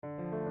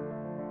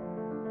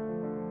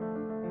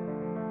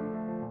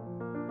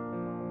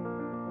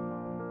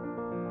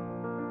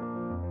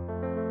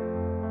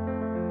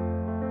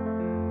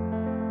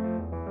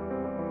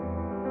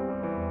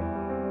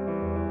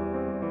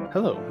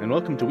Hello, and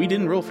welcome to We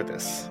Didn't Roll for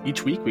This.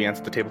 Each week, we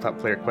answer the tabletop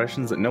player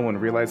questions that no one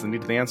realized they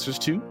needed the answers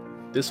to.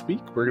 This week,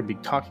 we're going to be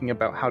talking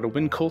about how to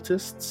win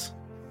cultists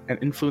and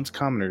influence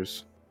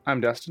commoners. I'm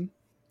Dustin.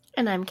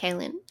 And I'm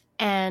Kaylin.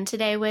 And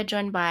today we're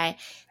joined by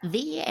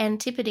the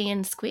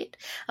Antipodean Squid,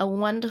 a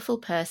wonderful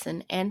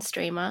person and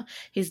streamer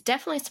who's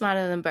definitely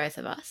smarter than both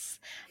of us.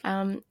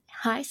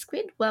 Hi,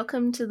 Squid.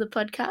 Welcome to the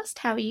podcast.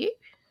 How are you?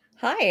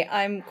 Hi,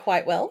 I'm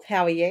quite well.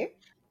 How are you?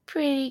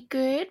 Pretty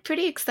good.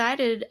 Pretty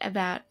excited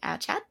about our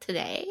chat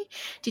today.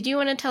 Did you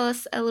want to tell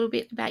us a little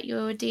bit about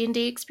your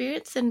D&D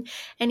experience and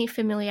any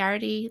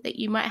familiarity that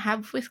you might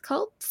have with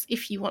cults,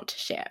 if you want to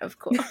share, of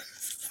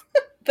course?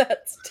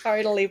 That's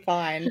totally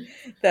fine.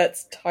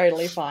 That's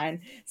totally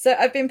fine. So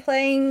I've been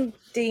playing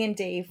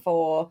D&D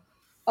for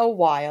a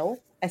while.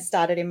 I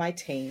started in my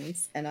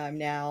teens and I'm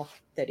now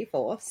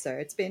 34, so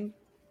it's been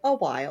a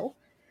while.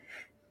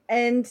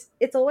 And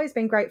it's always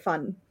been great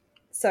fun.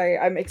 So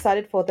I'm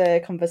excited for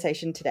the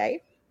conversation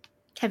today.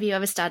 Have you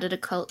ever started a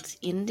cult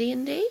in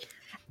D&D?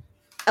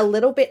 A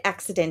little bit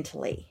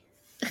accidentally.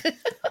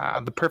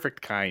 The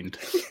perfect kind.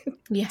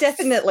 Yes.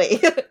 Definitely.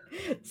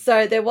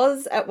 So there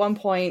was at one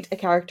point a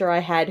character I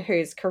had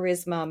whose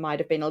charisma might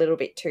have been a little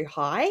bit too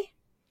high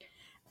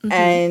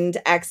and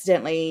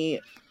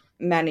accidentally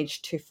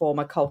managed to form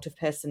a cult of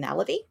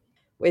personality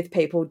with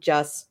people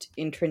just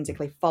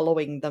intrinsically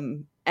following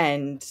them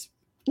and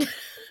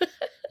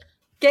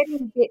getting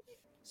a bit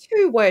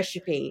too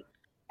worshipy.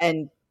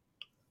 And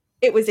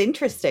it was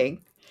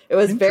interesting. It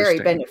was very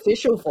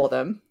beneficial for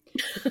them.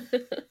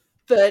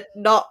 But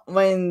not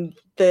when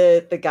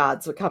the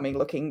guards were coming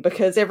looking,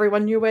 because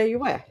everyone knew where you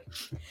were.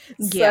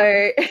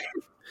 Yeah. So,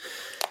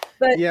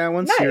 but Yeah,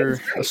 once you're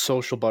a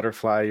social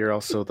butterfly, you're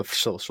also the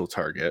social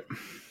target.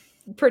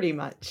 pretty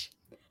much.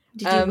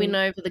 Did you win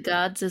over the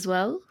guards as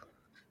well?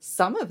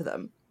 Some of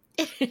them.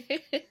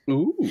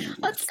 Ooh.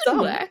 That's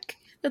good work.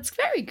 That's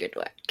very good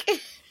work.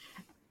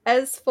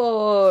 As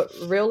for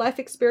real life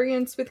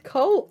experience with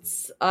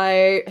cults,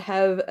 I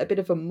have a bit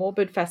of a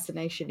morbid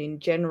fascination in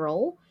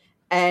general.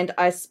 And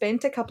I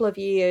spent a couple of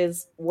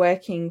years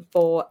working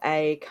for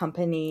a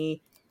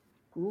company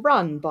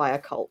run by a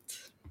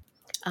cult.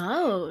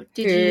 Oh,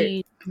 did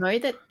you know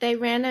that they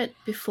ran it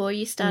before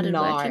you started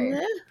working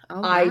there?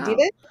 Oh, wow. I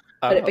didn't,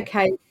 but it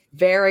became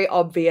very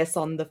obvious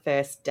on the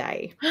first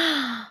day.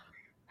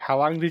 How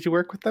long did you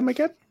work with them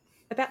again?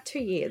 About 2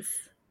 years.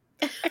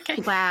 Okay.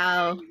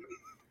 Wow.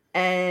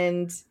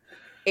 And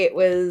it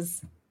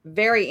was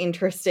very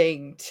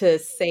interesting to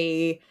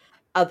see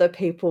other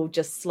people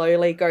just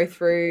slowly go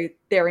through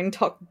their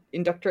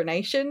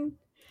indoctrination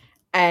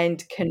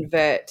and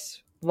convert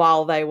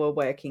while they were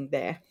working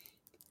there.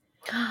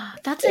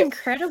 That's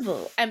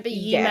incredible. But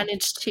you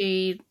managed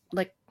to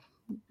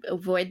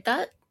avoid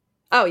that?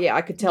 Oh yeah,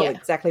 I could tell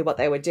exactly what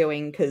they were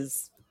doing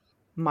because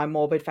my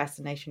morbid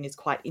fascination is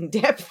quite in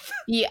depth.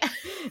 Yeah.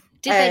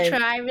 Did they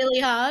try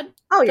really hard?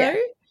 Oh yeah.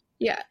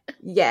 Yeah.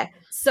 Yeah.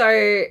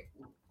 So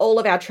all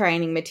of our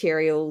training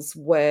materials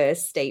were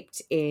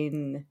steeped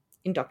in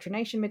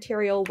indoctrination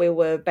material. We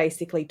were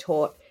basically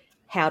taught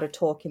how to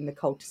talk in the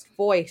cultist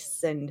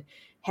voice and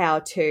how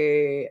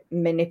to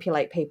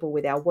manipulate people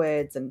with our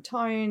words and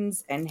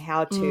tones and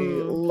how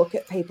to look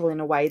at people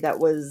in a way that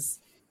was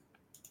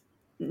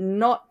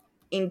not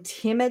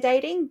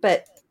intimidating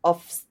but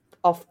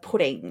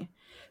off-putting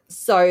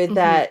so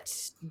that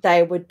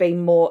they would be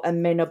more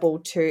amenable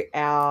to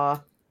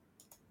our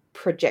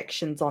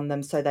projections on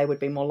them, so they would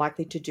be more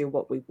likely to do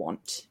what we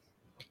want.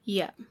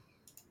 Yeah.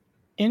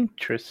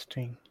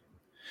 Interesting.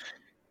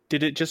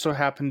 Did it just so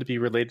happen to be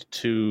related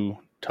to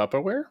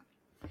Tupperware?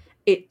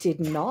 It did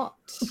not.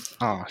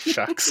 Oh,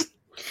 shucks.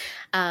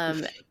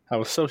 I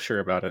was so sure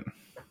about it.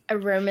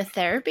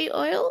 Aromatherapy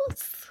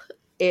oils?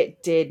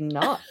 It did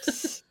not.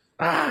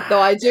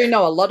 Though I do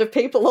know a lot of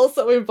people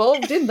also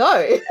involved in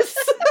those.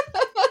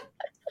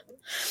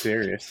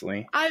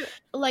 Seriously. I've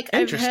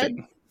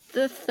heard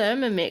the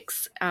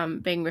Thermomix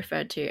being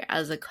referred to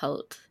as a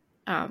cult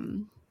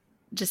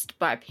just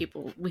by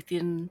people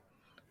within,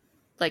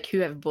 who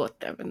have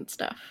bought them and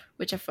stuff,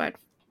 which I find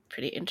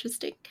pretty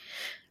interesting.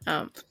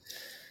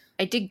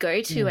 I did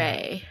go to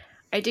a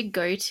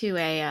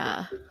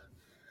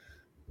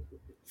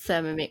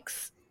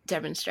Thermomix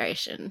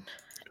demonstration,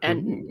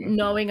 and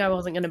knowing I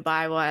wasn't going to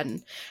buy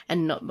one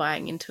and not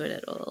buying into it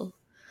at all,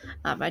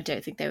 I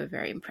don't think they were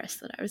very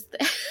impressed that I was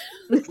there.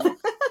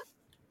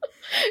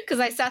 Because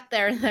I sat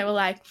there and they were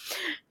like,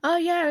 oh,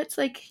 yeah, it's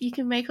you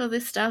can make all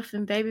this stuff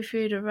and baby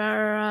food. Rah,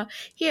 rah, rah.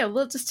 Here,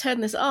 we'll just turn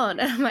this on.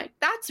 And I'm like,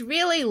 that's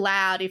really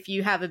loud if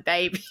you have a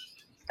baby.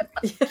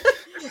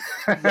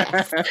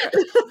 Yes. A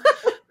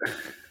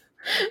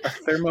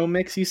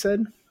Thermomix, you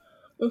said?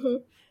 Mm-hmm.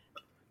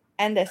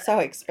 And they're so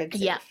expensive.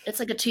 Yeah, it's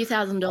like a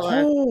 $2,000.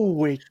 Oh,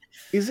 wait.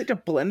 Is it a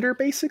blender,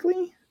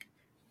 basically?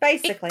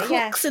 Basically, it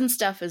cooks and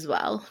stuff as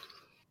well.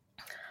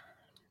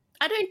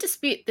 I don't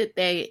dispute that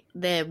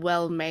they're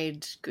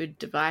well-made, good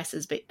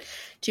devices, but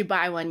to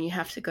buy one, you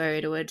have to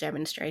go to a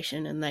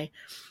demonstration, and they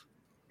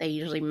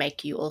usually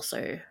make you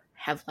also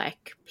have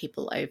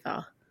people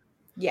over.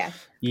 Yeah.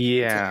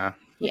 Yeah.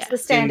 It's the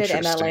standard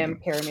MLM Interesting.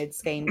 pyramid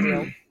scheme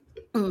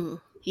deal.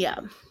 Yeah.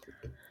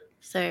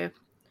 So,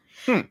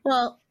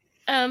 well,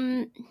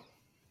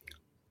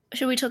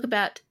 should we talk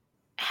about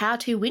how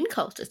to win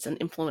cultists and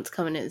influence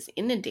commoners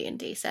in a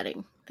D&D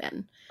setting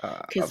then?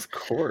 Of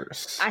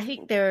course. I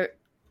think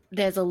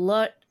there's a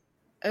lot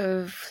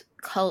of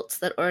cults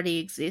that already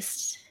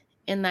exist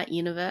in that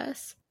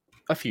universe.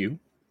 A few.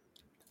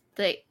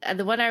 The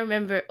one I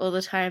remember all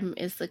the time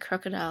is the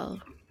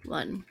crocodile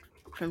one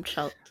from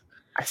Chult.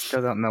 I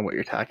still don't know what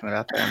you're talking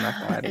about there. I'm not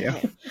going to lie to you.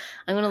 Okay.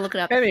 I'm going to look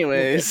it up.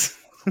 Anyways.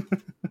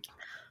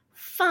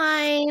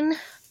 Fine.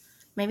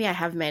 Maybe I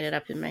have made it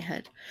up in my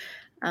head.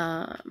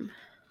 I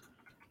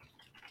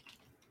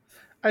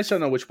just don't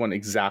know which one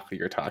exactly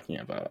you're talking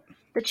about.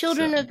 The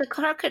Children of the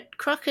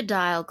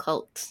Crocodile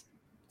Cult.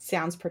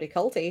 Sounds pretty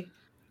culty.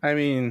 I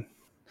mean,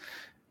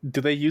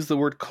 do they use the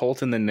word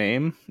cult in the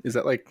name? Is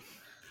that like...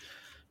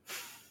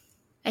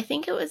 I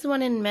think it was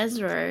one in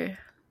Mesro.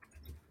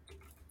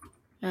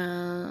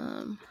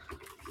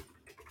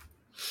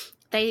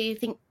 They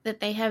think that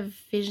they have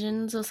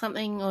visions or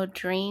something, or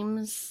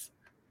dreams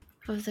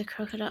of the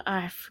crocodile. Oh,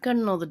 I've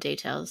forgotten all the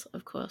details,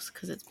 of course,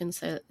 because it's been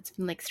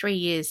like 3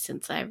 years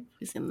since I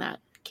was in that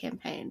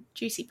campaign.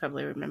 Juicy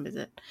probably remembers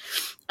it.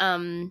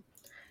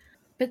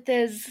 But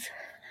there's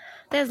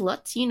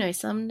lots. You know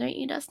some, don't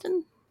you,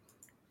 Dustin?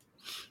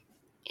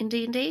 In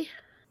D&D?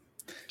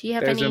 Do you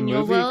have any in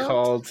your world? There's a movie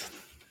called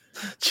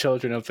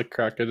Children of the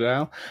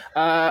Crocodile.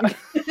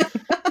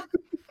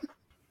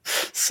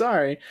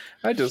 Sorry,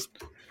 I just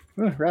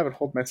rabbit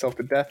holed myself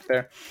to death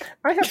there.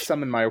 I have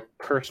some in my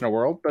personal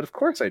world, but of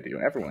course I do.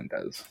 Everyone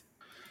does.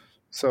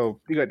 So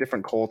you got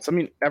different cults. I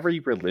mean, every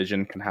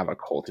religion can have a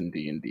cult in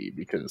D&D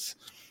because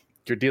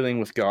you're dealing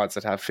with gods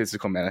that have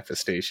physical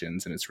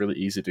manifestations, and it's really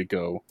easy to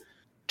go,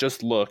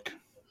 just look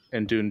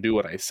and do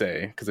what I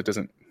say, because it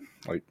doesn't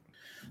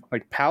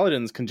like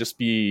paladins can just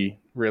be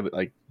really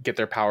like get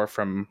their power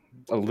from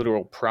a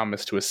literal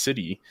promise to a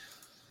city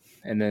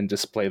and then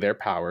display their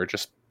power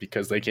just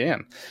because they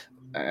can.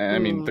 I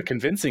mean, the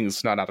convincing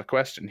is not out of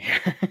question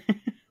here.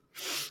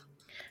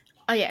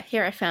 Oh yeah,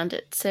 here I found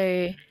it.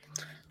 So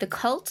the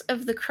Cult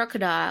of the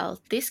Crocodile.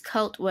 This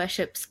cult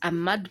worships a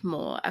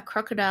Mudmore, a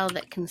crocodile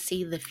that can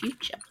see the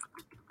future.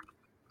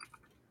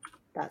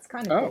 That's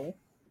kind of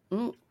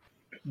cool.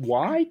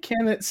 Why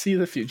can it see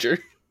the future?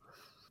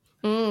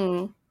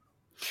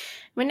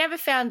 We never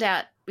found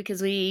out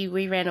because we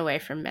ran away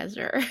from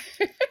Mesro.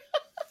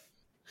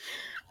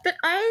 But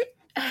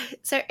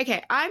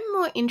I'm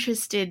more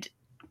interested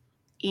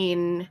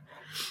in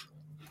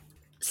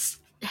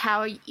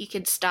how you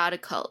could start a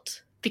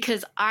cult,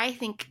 because I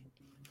think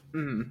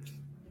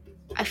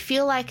I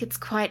feel like it's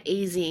quite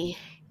easy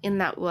in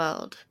that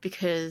world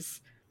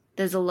because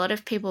there's a lot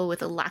of people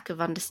with a lack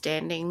of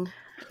understanding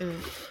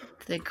of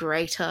the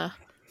greater,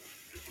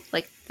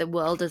 like the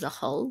world as a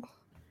whole.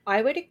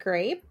 I would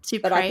agree,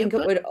 but I think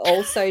it would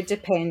also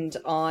depend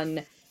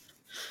on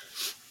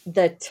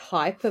the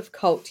type of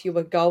cult you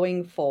were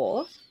going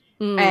for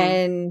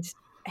and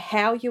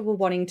how you were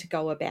wanting to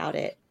go about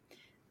it.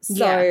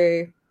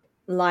 So,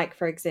 like,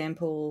 for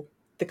example,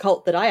 the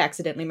cult that I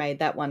accidentally made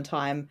that one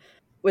time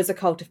was a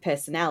cult of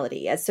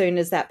personality. As soon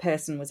as that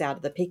person was out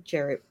of the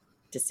picture, it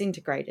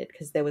disintegrated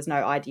because there was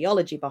no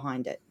ideology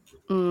behind it.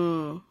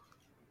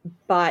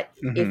 But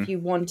if you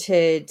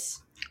wanted...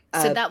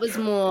 so that was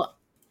more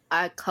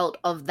a cult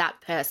of that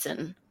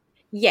person.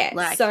 Yeah.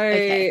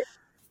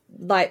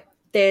 Like,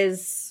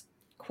 there's,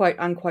 quote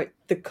unquote,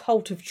 the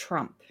cult of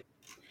Trump.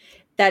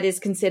 That is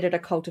considered a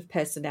cult of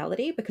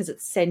personality because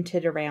it's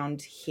centered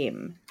around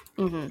him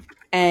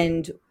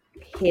and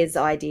his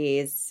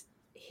ideas,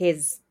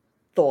 his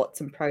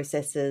thoughts and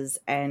processes.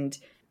 And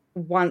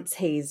once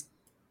he's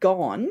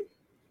gone,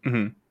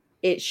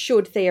 it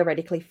should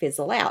theoretically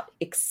fizzle out,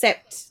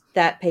 except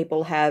that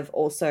people have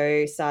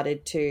also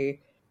started to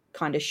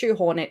kind of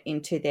shoehorn it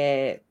into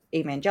their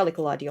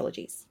evangelical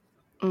ideologies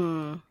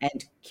and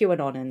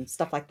QAnon and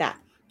stuff like that.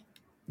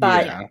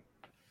 But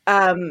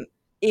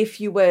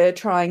if you were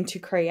trying to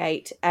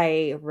create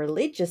a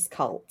religious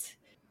cult,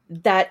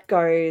 that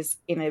goes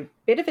in a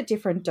bit of a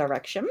different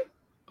direction.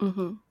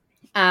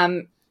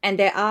 And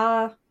there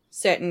are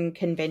certain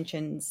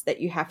conventions that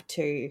you have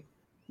to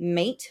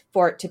meet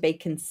for it to be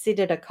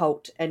considered a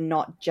cult and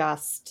not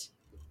just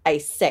a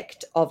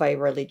sect of a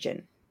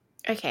religion.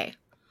 Okay.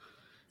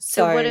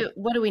 So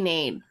what do we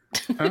need?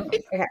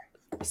 Okay.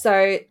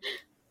 So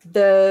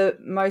the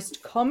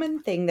most common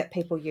thing that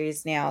people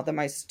use now, the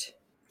most,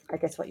 I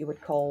guess what you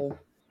would call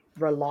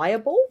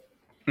reliable,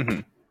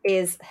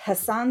 is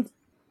Hassan's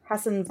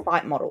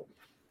BITE model.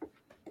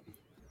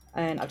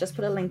 And I'll just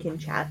put a link in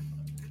chat.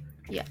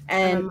 Yeah.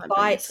 And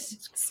BITE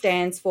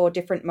stands for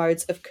different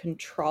modes of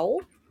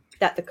control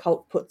that the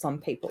cult puts on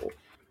people.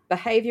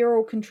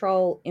 Behavioral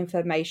control,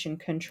 information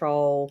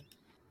control,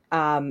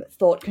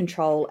 thought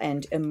control,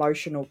 and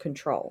emotional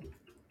control.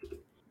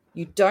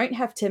 You don't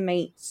have to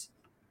meet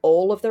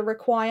all of the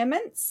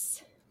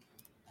requirements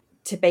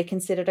to be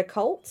considered a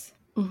cult,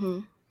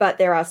 but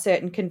there are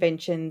certain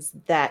conventions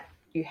that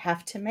you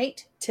have to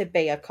meet to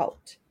be a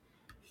cult.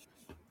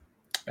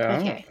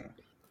 Okay.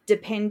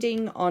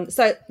 Depending on,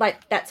 so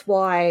like that's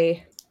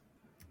why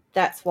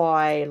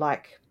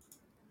like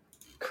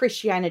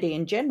Christianity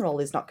in general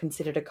is not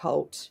considered a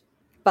cult,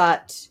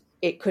 but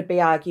it could be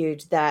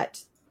argued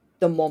that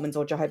the Mormons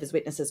or Jehovah's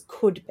Witnesses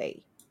could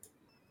be,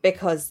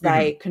 because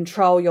they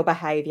control your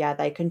behavior,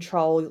 they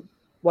control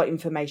what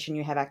information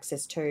you have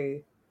access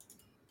to,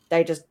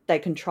 they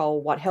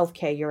control what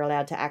healthcare you're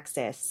allowed to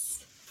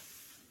access,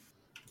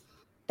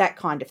 that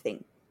kind of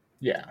thing.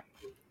 Yeah.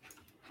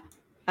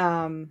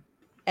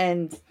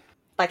 And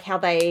like how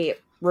they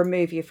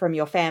remove you from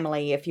your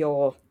family if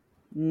you're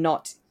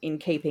not in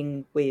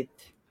keeping with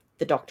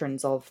the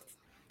doctrines of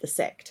the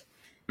sect.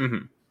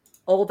 Mm-hmm.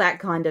 All that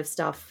kind of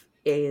stuff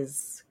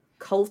is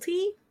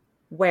culty,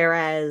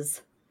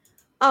 whereas,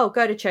 oh,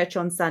 go to church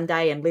on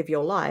Sunday and live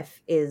your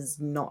life is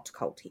not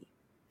culty.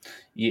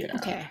 Yeah.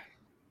 Okay.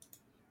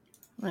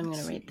 I'm going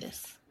to read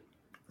this.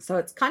 So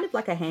it's kind of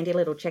like a handy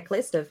little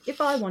checklist of, if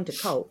I want a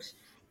cult,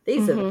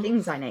 these are the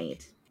things I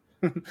need.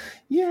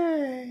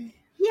 Yay!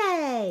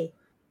 Yay!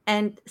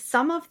 And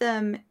some of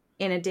them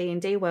in a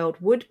D&D world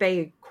would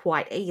be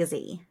quite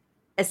easy,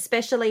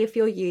 especially if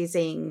you're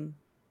using,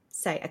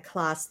 say, a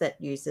class that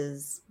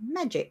uses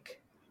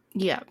magic.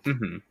 Yeah.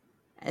 Mm-hmm.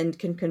 And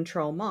can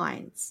control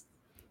minds.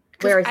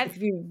 Whereas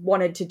if you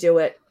wanted to do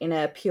it in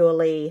a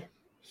purely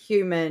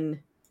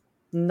human,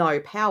 no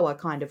power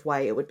kind of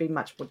way, it would be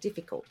much more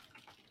difficult.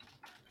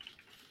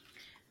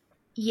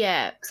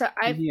 Yeah. So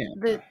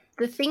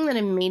the thing that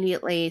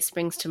immediately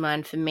springs to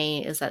mind for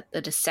me is that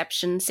the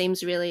deception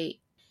seems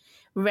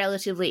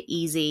relatively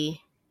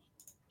easy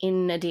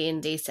in a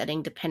D&D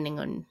setting, depending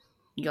on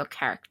your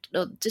character,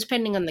 or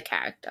depending on the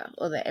character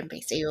or the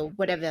NPC or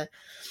whatever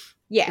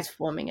is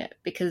forming it,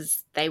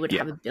 because they would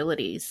have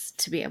abilities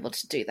to be able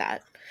to do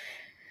that.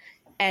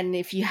 And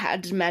if you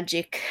had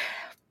magic,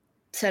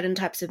 certain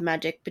types of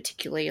magic,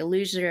 particularly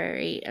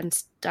illusory and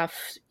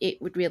stuff, it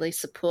would really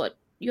support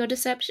your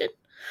deception.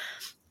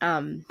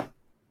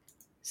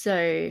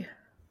 So,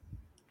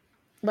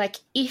 like,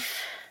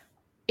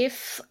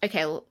 if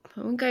okay,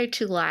 we'll go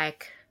to,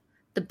 like,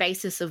 the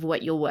basis of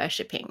what you're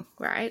worshipping,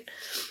 right?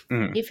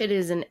 Mm. If it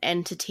is an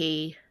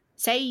entity,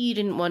 say you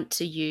didn't want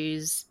to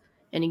use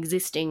an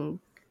existing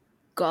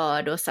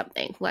god or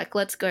something, like,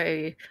 let's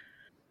go,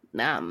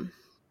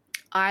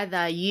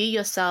 either you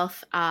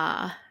yourself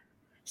are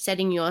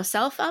setting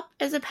yourself up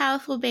as a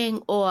powerful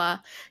being, or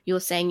you're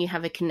saying you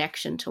have a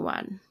connection to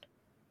one,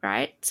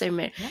 right? So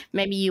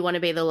maybe you want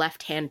to be the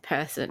left-hand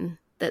person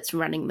that's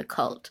running the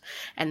cult,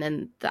 and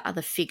then the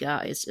other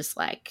figure is just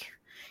like,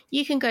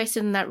 you can go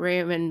sit in that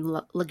room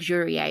and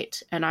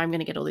luxuriate, and I'm going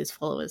to get all these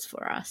followers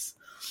for us.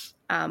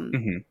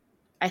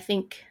 I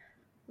think,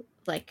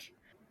 like,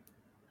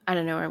 I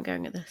don't know where I'm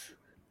going with this,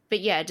 but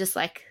yeah, just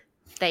like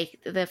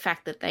the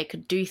fact that they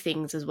could do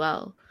things as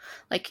well,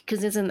 like,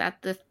 because isn't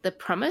that the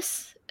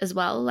promise as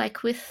well?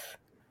 Like with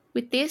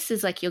this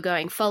is like, you're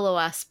going, follow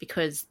us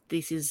because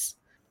this is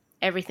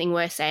everything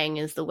we're saying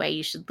is the way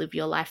you should live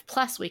your life.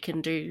 Plus, we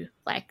can do,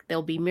 like,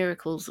 there'll be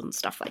miracles and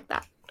stuff like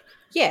that.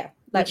 Yeah,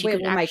 like we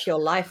will make your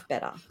life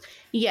better.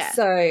 Yeah,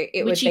 so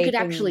it which would you be could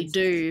actually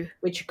do,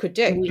 which you could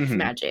do with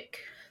magic.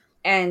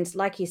 And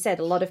like you said,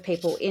 a lot of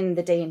people in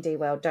the D&D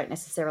world don't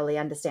necessarily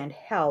understand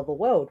how the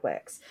world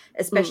works,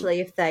 especially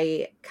if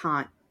they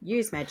can't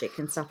use magic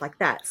and stuff like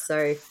that.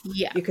 So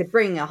you could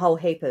bring a whole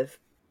heap of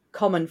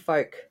common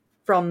folk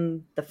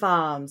from the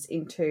farms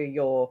into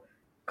your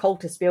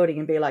cultist building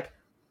and be like,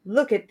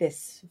 look at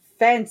this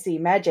fancy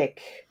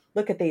magic,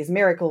 look at these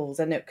miracles,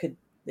 and it could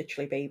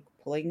literally be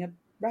pulling a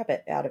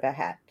rabbit out of a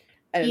hat.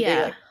 And it'd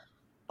be like,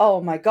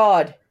 oh my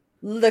God,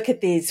 look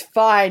at these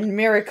fine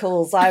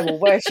miracles. I will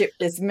worship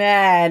this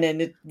man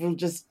and it will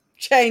just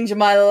change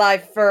my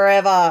life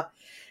forever.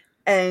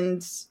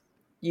 And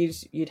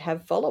you'd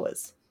have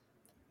followers.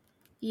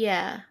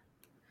 Yeah.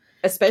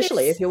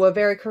 Especially if you were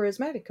very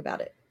charismatic about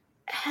it.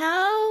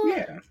 How?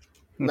 Yeah.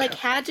 Like,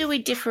 how do we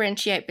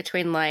differentiate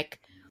between, like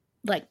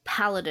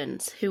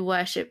paladins who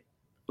worship,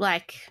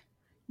 like,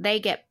 they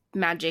get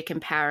magic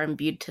and power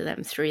imbued to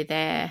them through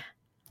their,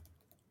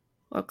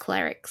 or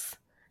clerics?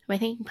 Am I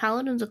thinking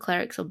paladins or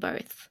clerics or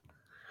both?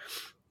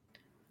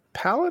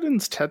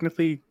 Paladins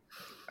technically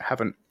have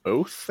an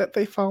oath that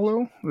they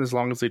follow. As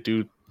long as they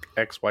do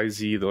X, Y,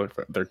 Z,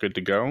 they're good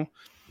to go.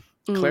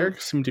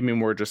 Clerics seem to be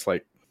more just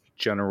like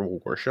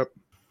general worship.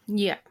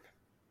 Yeah.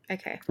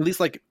 Okay. At least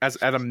like as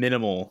at a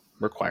minimal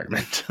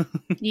requirement.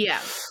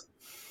 Yeah.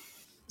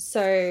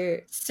 So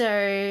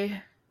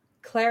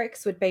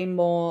clerics would be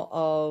more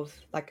of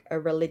like a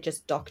religious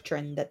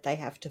doctrine that they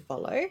have to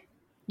follow.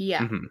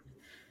 Yeah. Mm-hmm.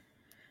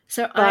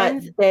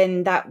 But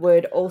then that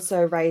would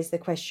also raise the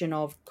question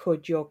of,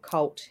 could your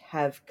cult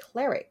have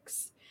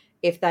clerics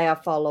if they are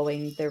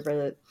following the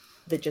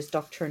religious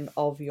doctrine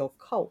of your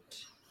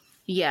cult?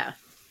 Yeah.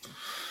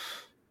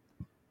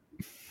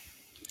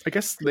 I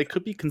guess they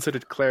could be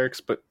considered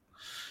clerics, but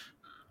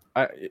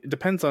it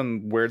depends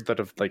on where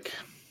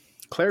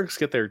clerics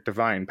get their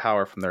divine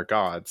power from their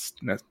gods,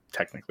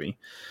 technically.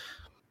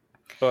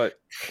 But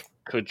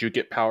could you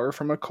get power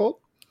from a cult?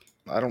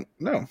 I don't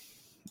know.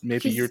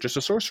 maybe you're just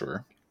a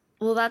sorcerer.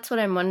 Well, that's what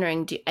I'm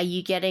wondering. Are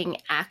you getting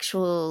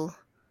actual...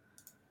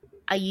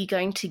 Are you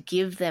going to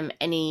give them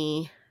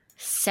any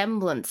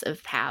semblance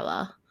of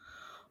power,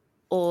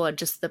 or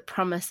just the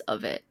promise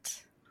of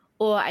it?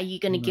 Or are you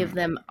going to give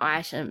them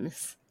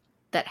items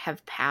that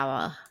have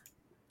power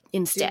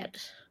instead?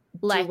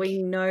 Do we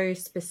know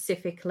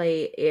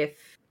specifically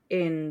if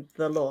in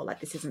the lore, like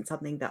this isn't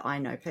something that I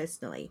know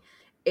personally,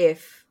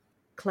 if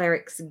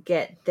clerics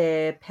get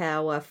their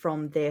power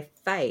from their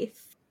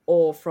faith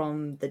or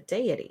from the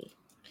deity?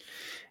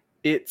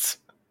 It's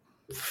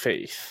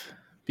faith.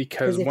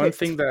 Because if one it's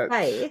thing that...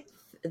 faith,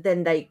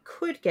 then they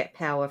could get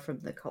power from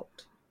the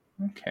cult.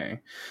 Okay.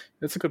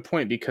 That's a good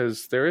point,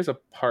 because there is a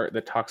part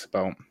that talks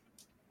about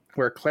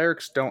where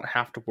clerics don't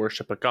have to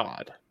worship a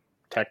god,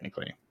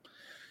 technically.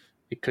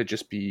 It could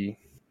just be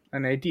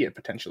an idea,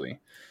 potentially.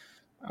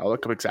 I'll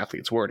look up exactly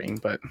its wording,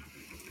 but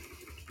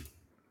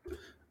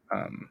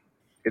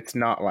it's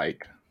not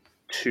like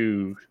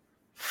too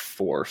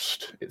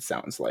forced, it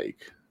sounds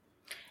like.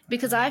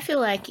 Because I feel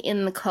like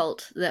in the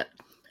cult that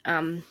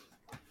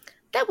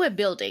we're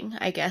building,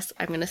 I guess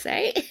I'm going to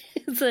say,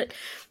 is that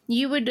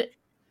you would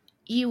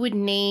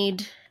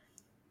need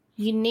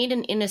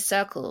an inner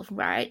circle,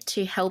 right,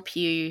 to help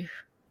you,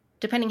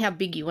 depending how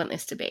big you want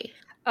this to be.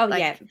 Oh,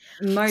 yeah.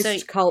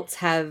 Most cults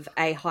have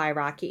a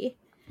hierarchy.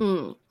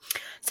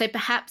 So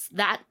perhaps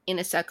that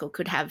inner circle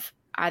could have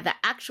either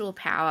actual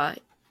power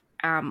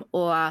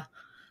or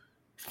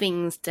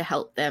things to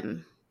help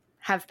them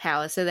have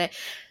power. So that,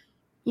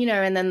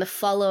 and then the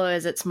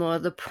followers, it's more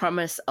the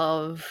promise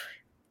of,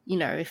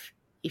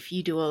 if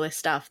you do all this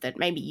stuff, that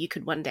maybe you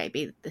could one day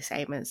be the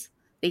same as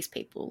these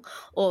people.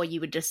 Or you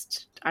would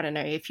just, I don't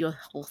know, if your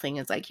whole thing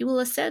is like, you will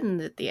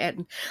ascend at the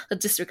end.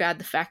 Let's disregard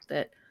the fact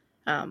that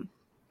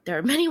there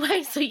are many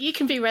ways that you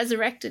can be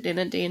resurrected in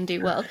a D&D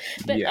world.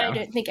 But I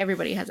don't think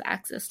everybody has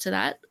access to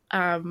that.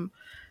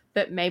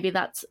 But maybe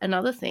that's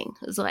another thing.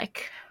 It's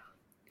like,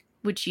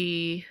 would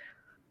you...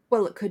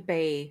 Well, it could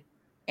be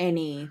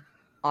any,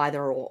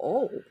 either or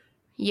all.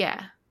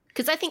 Yeah.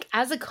 Because I think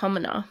as a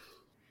commoner,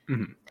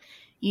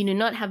 you do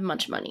not have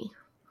much money.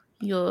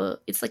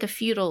 It's like a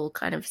feudal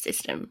kind of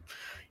system,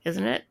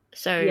 isn't it?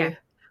 So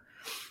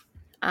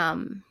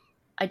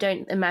I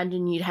don't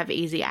imagine you'd have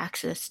easy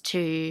access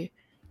to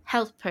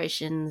health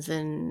potions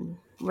and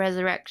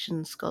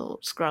resurrection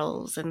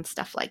scrolls and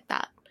stuff like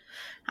that.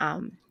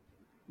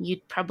 You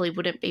probably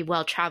wouldn't be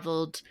well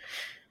traveled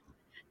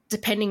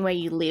depending where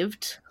you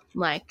lived.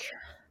 Like,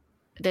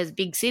 there's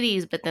big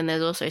cities, but then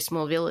there's also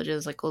small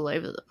villages like all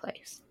over the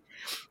place.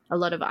 A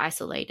lot of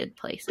isolated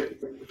places.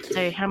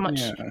 So how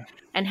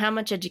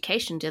much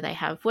education do they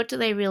have? What do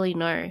they really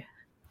know?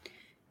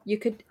 You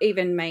could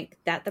even make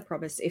that the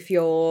promise. If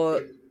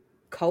your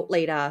cult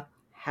leader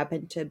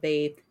happened to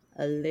be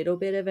a little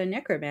bit of a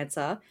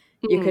necromancer,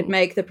 you could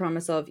make the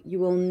promise of you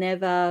will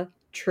never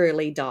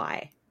truly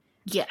die.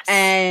 Yes.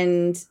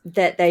 And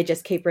that they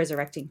just keep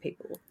resurrecting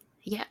people.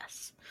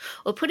 Yes.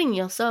 Or putting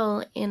your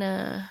soul in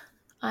a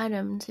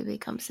item to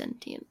become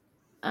sentient.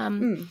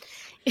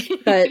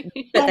 But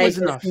they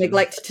just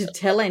neglect to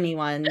tell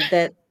anyone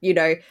that,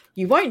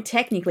 you won't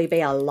technically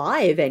be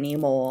alive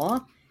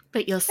anymore.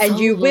 But your soul and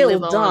you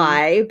will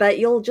die, on. But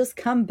you'll just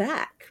come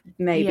back.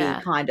 Maybe,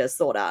 kind of,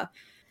 sort of.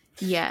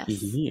 Yes.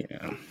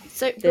 Yeah.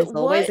 So there's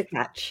always a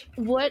catch.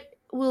 What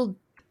will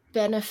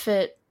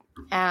benefit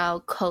our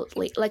cult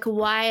leader? Like,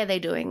 why are they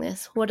doing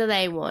this? What do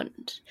they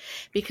want?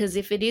 Because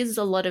if it is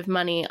a lot of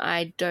money,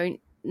 I don't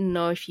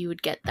know if you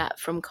would get that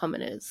from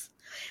commoners.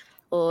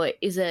 Or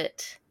is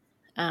it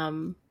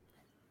is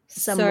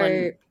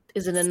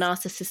it a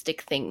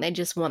narcissistic thing? They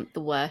just want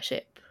the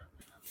worship.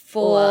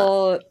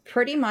 For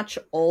pretty much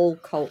all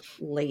cult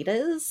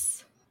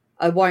leaders,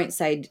 I won't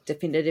say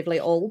definitively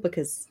all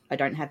because I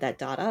don't have that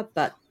data,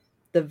 but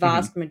the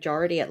vast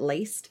majority at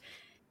least,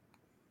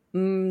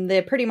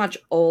 they're pretty much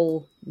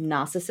all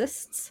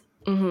narcissists.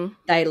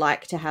 They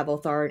like to have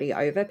authority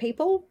over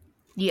people.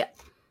 Yeah.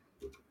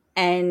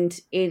 And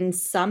in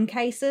some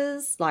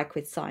cases, like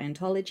with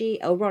Scientology,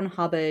 L. Ron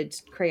Hubbard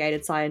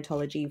created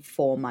Scientology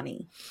for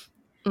money.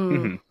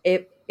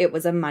 It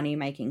was a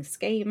money-making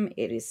scheme.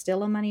 It is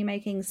still a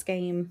money-making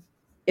scheme.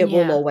 It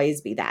will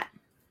always be that.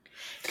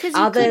 It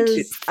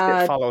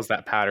follows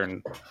that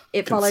pattern.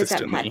 It follows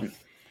that pattern.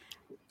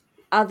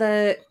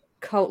 Other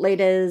cult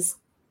leaders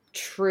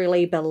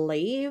truly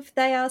believe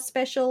they are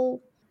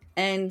special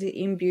and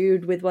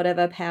imbued with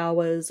whatever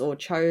powers or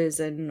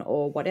chosen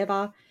or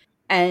whatever.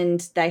 And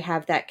they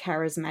have that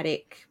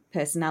charismatic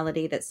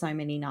personality that so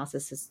many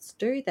narcissists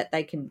do, that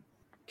they can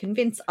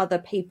convince other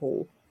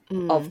people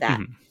of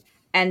that.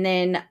 And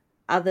then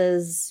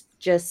others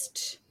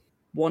just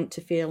want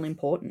to feel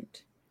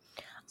important.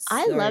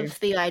 I love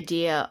the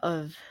idea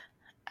of,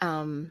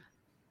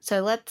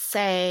 so let's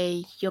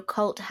say your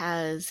cult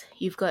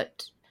you've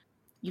got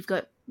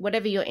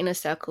whatever your inner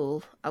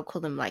circle, I'll call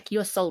them like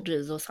your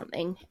soldiers or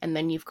something, and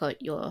then you've got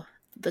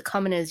the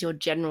commoners, your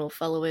general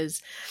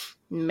followers.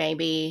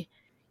 Maybe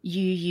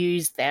you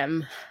use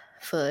them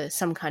for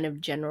some kind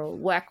of general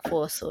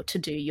workforce or to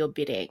do your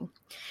bidding.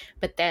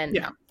 But then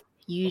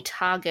you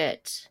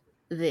target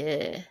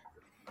the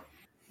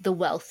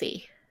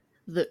wealthy,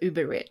 the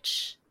uber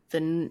rich, the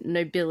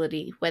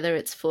nobility, whether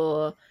it's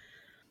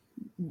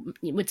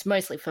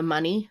mostly for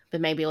money,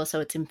 but maybe also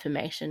it's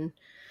information.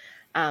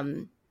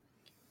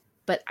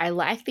 But I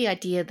like the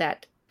idea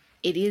that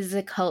it is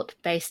a cult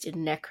based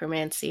in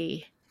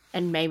necromancy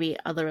and maybe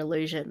other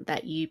illusion,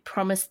 that you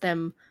promise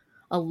them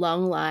a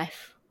long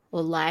life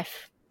or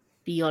life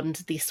beyond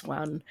this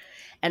one,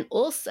 and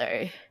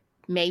also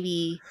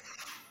maybe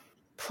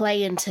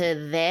play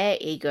into their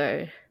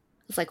ego.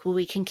 It's like, well,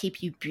 we can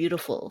keep you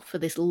beautiful for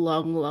this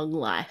long, long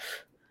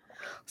life.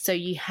 So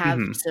you have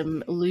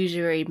some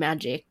illusory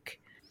magic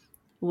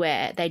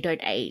where they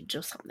don't age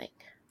or something.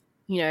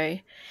 You know,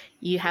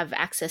 you have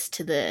access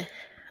to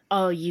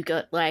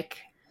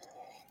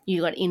you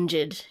got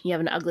injured, you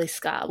have an ugly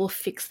scar, we'll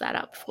fix that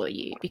up for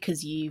you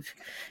because you've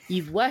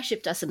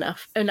worshipped us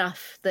enough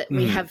that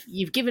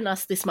you've given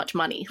us this much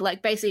money.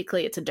 Like,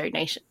 basically it's a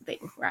donation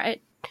thing,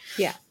 right?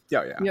 Yeah.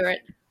 You're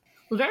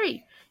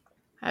very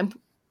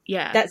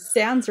that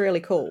sounds really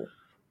cool.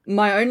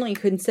 My only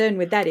concern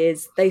with that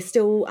is they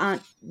still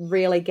aren't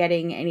really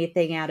getting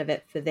anything out of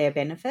it for their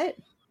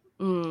benefit.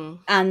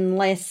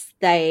 Unless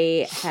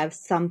they have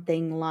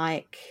something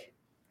like,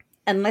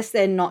 unless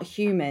they're not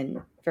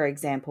human, for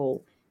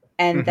example,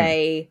 and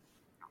they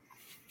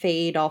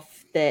feed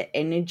off the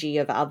energy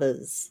of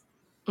others,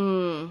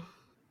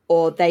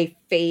 or they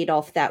feed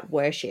off that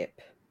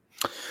worship.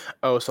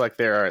 Oh, so like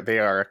they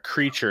are a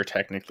creature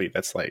technically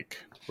that's like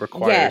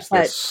requires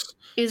this.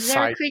 Is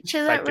there a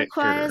creature that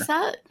requires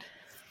that?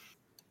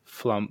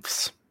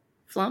 Flumps.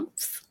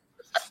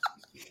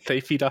 They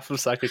feed off of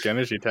psychic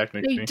energy,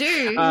 technically. They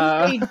do.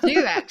 They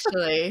do,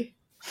 actually.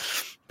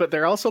 But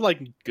they're also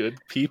like good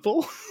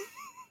people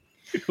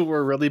who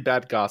were really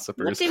bad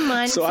gossipers. What do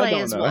mind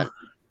flayers want?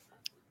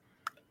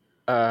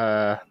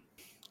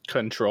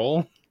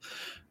 Control.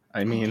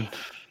 I mean,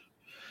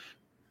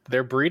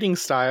 their breeding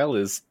style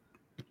is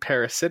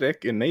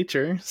parasitic in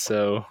nature,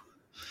 so.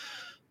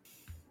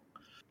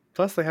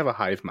 Plus, they have a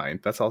hive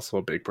mind. That's also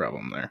a big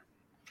problem there.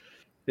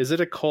 Is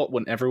it a cult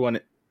when everyone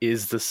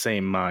is the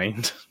same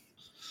mind?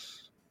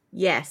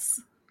 Yes.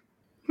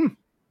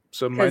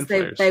 So mind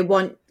flayers. They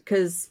want,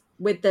 because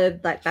with the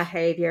like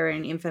behavior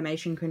and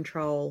information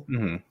control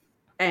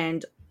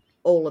and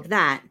all of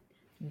that,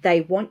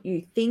 they want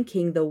you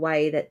thinking the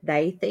way that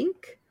they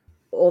think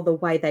or the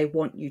way they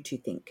want you to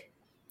think.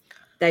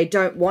 They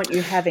don't want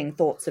you having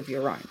thoughts of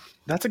your own.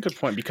 That's a good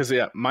point, because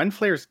mind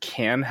flayers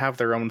can have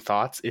their own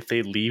thoughts if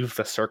they leave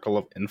the circle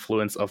of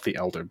influence of the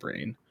elder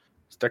brain.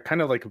 So they're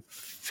kind of like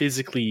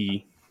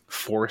physically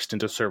forced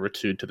into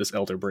servitude to this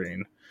elder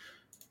brain.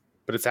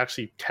 But it's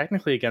actually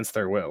technically against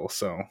their will,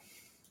 so.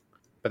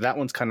 But that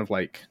one's kind of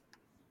like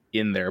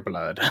in their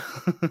blood.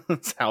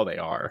 That's how they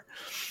are.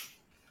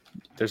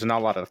 There's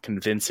not a lot of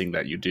convincing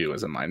that you do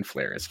as a mind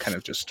flayer. It's kind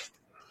of just.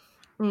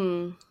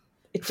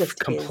 It just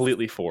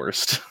completely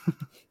forced.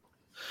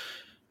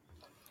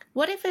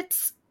 What if it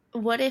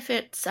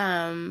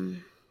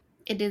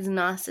is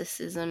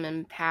narcissism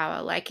and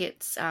power? Like,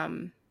 it's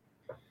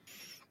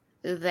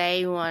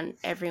they want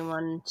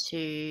everyone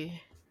to,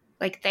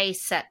 like, they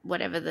set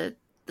whatever the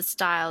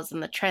styles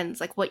and the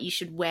trends, like what you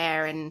should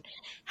wear and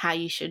how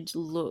you should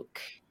look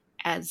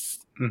as,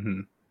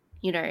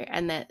 you know,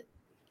 and that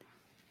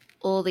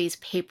all these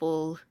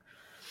people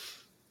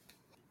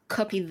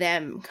copy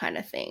them, kind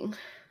of thing.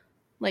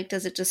 Like,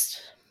 does it just...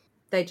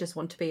 They just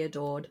want to be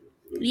adored.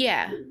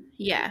 Yeah.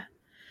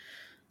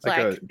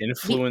 Like an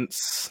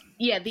influence...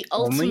 The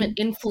ultimate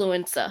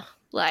influencer.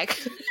 Like...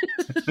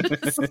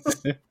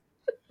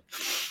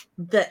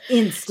 The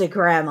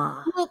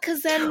Instagrammer. Well,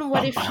 because then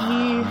what if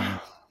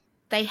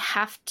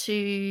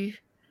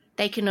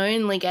they can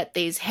only get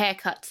these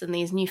haircuts and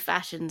these new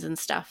fashions and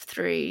stuff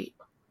through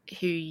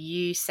who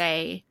you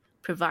say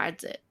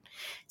provides it.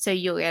 So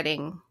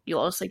you're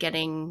also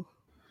getting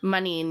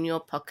money in your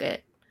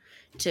pocket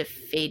to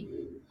feed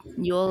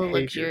your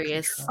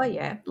luxurious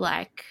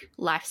like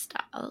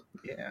lifestyle.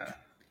 Yeah.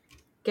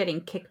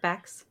 Getting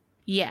kickbacks.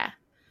 Yeah.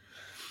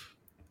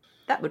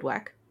 That would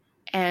work.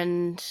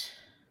 And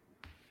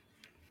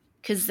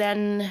because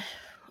then,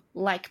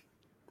 like,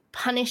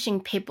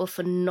 punishing people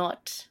for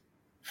not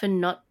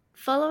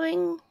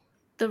following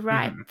the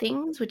right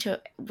things, which are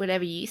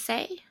whatever you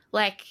say,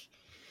 like,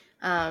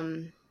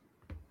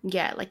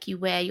 like you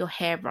wear your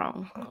hair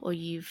wrong, or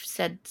you've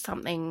said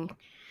something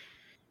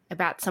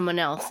about someone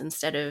else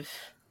instead of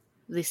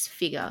this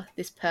figure,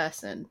 this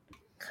person,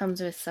 comes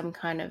with some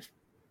kind of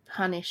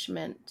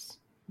punishment.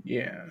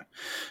 Yeah,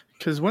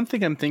 because one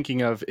thing I'm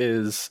thinking of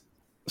is,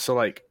 so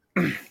like,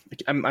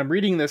 I'm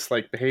reading this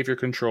like behavior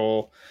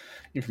control,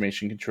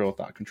 information control,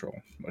 thought control,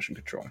 emotion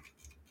control.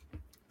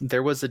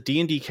 There was a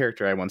D&D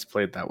character I once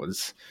played that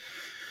was,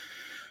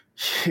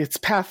 it's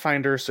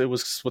Pathfinder, so it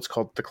was what's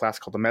called the class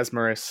called the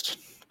Mesmerist,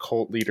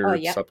 cult leader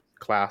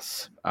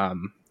subclass.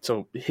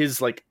 So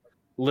his like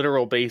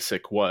literal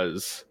basic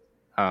was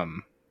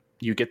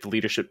you get the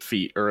leadership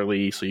feat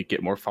early, so you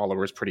get more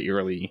followers pretty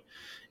early,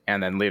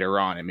 and then later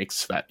on it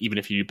makes that even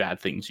if you do bad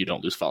things, you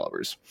don't lose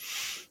followers.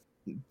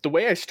 the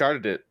way I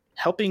started it,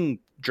 helping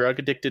drug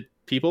addicted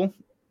people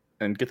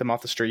and get them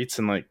off the streets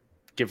and like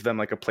give them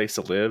like a place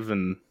to live,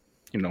 and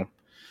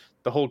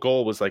the whole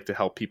goal was like to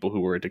help people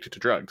who were addicted to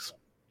drugs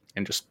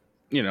and just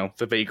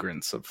the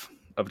vagrants of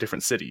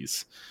different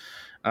cities.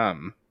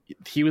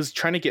 He was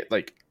trying to get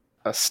like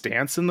a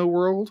stance in the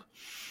world,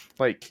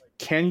 like,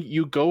 can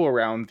you go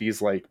around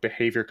these like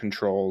behavior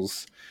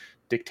controls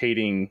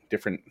dictating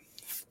different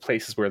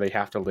places where they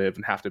have to live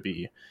and have to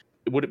be?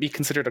 Would it be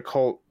considered a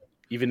cult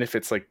even if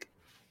it's like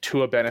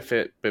to a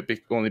benefit, but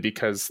only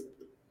because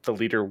the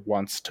leader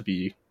wants to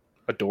be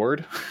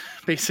adored,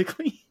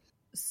 basically?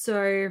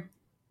 So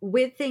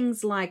with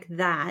things like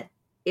that,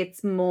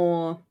 it's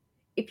more,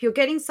 if you're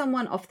getting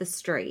someone off the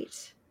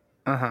street,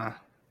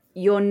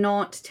 you're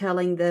not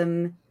telling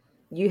them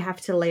you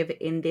have to live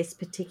in this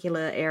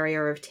particular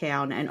area of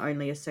town and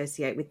only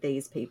associate with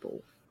these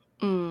people.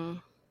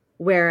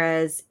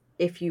 Whereas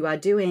if you are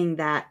doing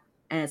that,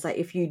 and it's like,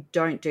 if you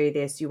don't do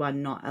this, you are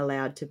not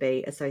allowed to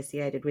be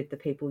associated with the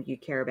people you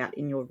care about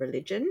in your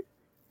religion.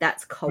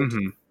 That's cult.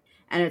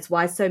 And it's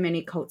why so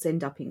many cults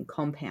end up in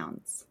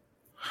compounds.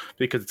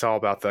 Because it's all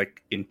about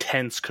like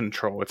intense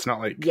control. It's not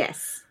like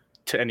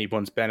to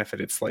anyone's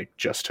benefit. It's like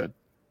just to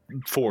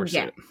force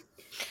it.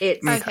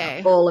 It's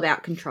all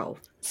about control.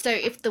 So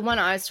if the one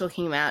I was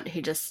talking about,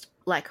 who just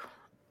like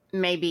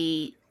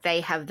maybe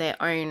they have their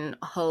own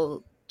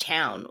whole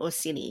town or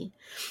city,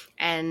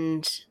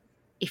 and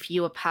if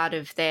you are part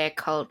of their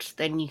cult,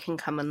 then you can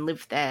come and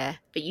live there,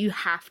 but you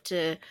have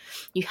to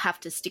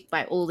stick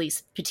by all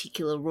these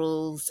particular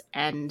rules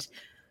and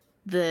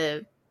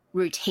the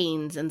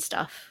routines and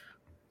stuff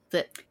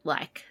that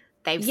like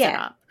they've set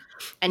up.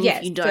 And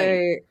if you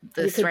don't,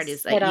 the threat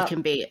is that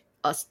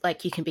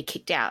you can be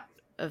kicked out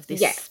of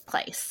this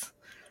place.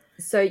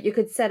 So you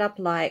could set up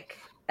like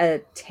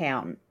a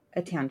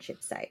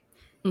township, say,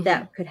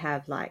 that could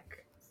have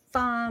like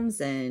farms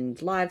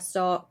and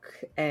livestock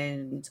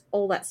and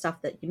all that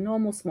stuff that your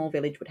normal small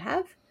village would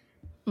have,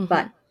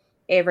 but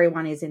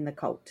everyone is in the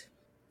cult.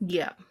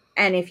 Yeah.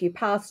 And if you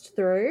passed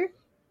through,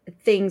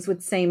 things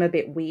would seem a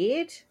bit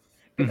weird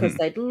because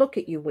they'd look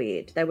at you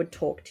weird. They would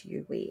talk to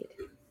you weird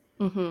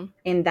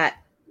in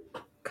that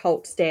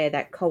cult stare,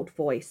 that cult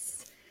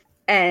voice.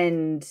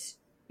 And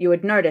you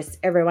would notice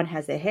everyone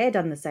has their hair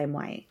done the same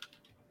way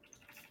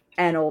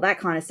and all that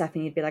kind of stuff.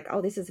 And you'd be like,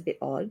 oh, this is a bit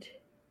odd.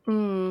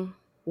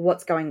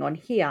 What's going on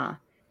here?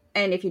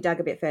 And if you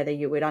dug a bit further,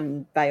 you would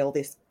unveil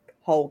this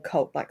whole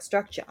cult-like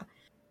structure.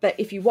 But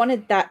if you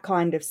wanted that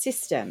kind of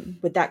system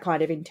with that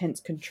kind of intense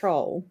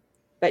control,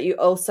 but you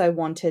also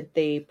wanted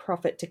the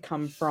profit to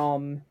come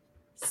from,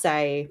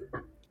 say,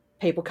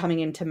 people coming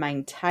in to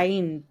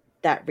maintain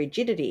that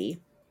rigidity,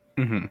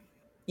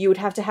 you would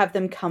have to have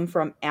them come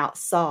from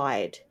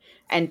outside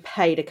and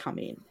pay to come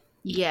in.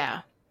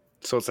 Yeah.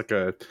 So it's like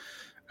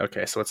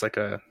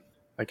a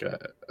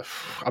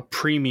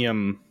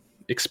premium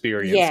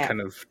experience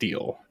kind of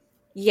deal.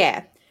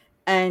 Yeah.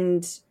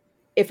 And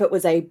if it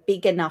was a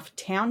big enough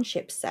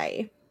township,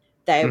 say,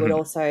 they would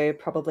also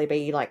probably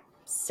be like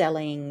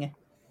selling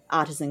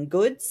artisan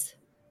goods,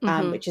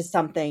 which is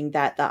something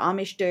that the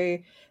Amish do.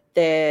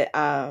 Their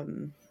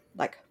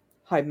like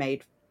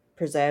homemade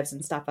preserves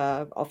and stuff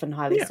are often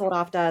highly sought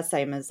after,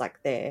 same as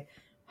like their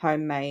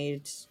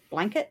homemade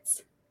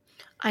blankets.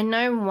 I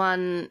know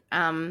one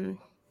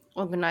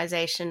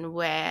organization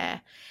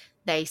where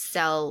they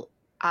sell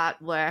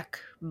artwork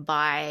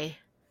by,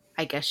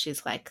 I guess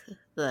she's like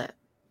I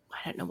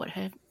don't know what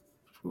her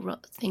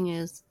thing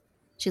is.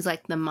 She's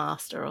like the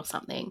master or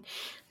something.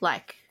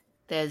 Like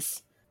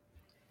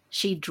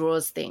she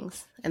draws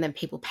things and then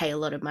people pay a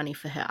lot of money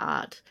for her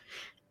art.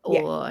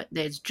 Or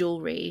there's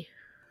jewelry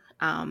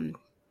and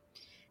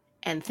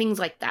things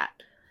like that.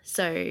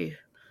 So,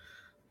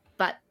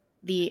 but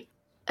the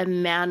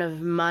amount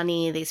of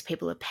money these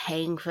people are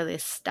paying for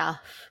this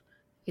stuff,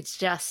 it's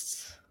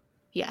just,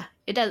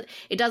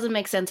 it doesn't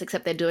make sense,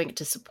 except they're doing it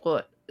to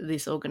support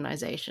this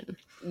organization.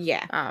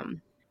 Yeah.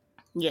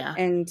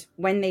 And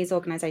when these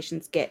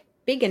organizations get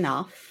big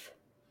enough,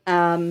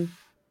 the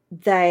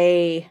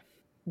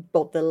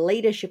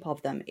leadership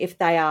of them, if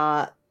they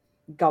are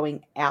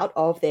going out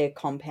of their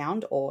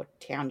compound or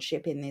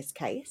township in this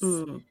case,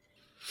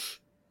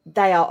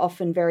 they are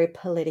often very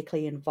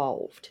politically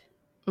involved,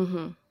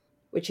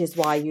 which is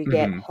why you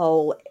get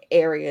whole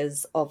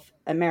areas of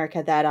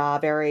America that are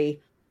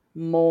very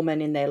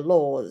Mormon in their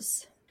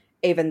laws,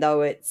 even though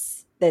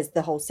there's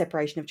the whole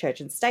separation of church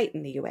and state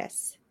in the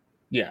US.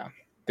 Yeah,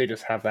 they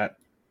just have that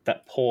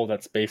pull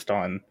that's based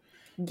on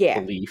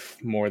belief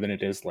more than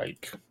it is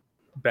like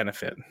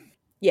benefit.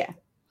 Yeah.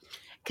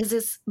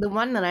 Because the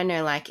one that I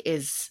know, like,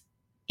 is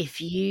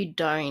if you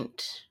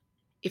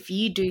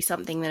do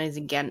something that is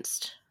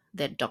against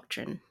their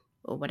doctrine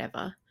or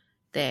whatever,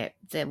 their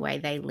way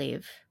they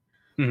live,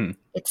 you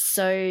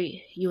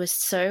are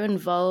so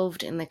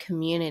involved in the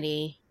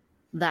community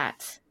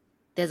that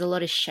there's a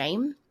lot of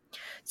shame.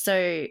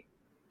 So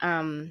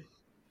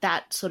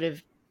that sort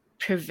of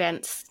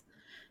prevents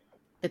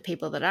the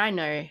people that I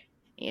know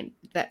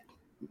that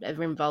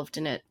are involved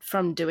in it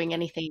from doing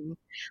anything.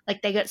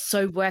 Like, they get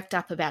so worked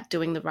up about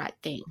doing the right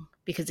thing,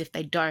 because if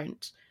they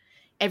don't,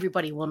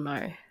 everybody will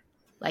know.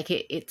 Like,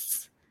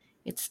 it's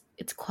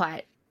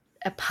quite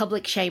a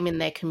public shame in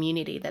their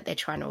community that they're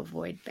trying to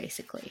avoid,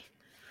 basically.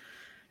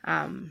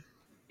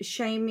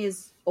 Shame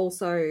is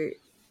also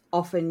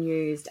often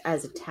used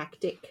as a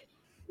tactic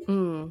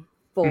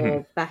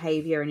for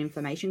behavior and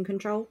information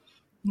control.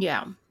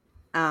 Yeah.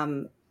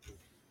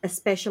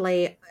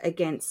 Especially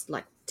against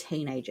like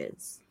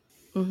teenagers.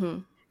 Mm-hmm.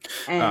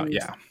 And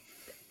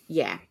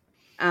yeah.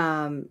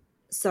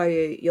 So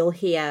you'll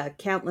hear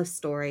countless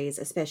stories,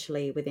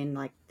 especially within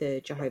like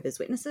the Jehovah's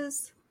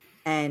Witnesses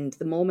and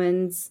the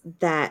Mormons,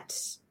 that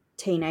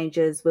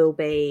teenagers will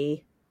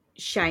be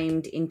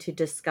shamed into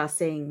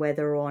discussing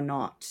whether or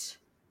not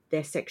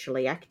they're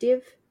sexually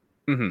active,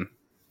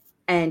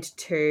 and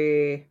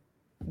to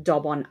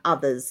dob on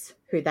others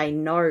who they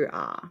know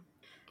are,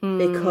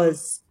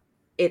 because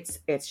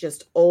it's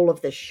just all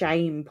of the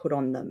shame put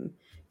on them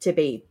to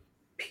be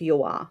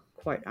pure,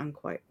 quote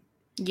unquote.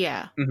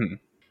 Yeah.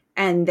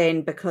 And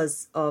then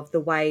because of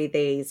the way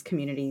these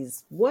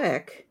communities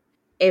work,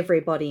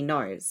 everybody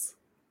knows,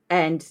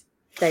 and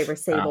they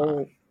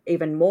receive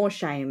even more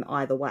shame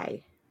either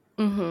way.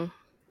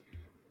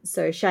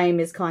 So shame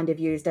is kind of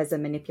used as a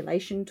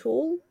manipulation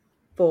tool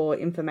for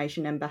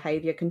information and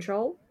behavior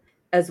control,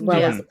 as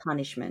well as a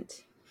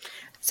punishment.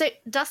 So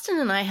Dustin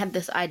and I had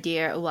this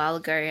idea a while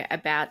ago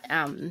about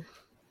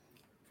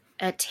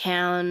a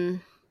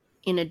town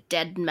in a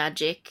dead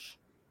magic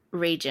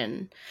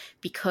region,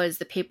 because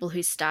the people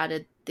who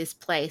started this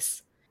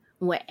place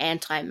were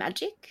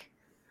anti-magic.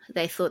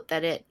 They thought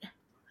that it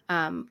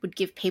would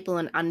give people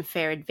an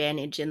unfair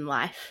advantage in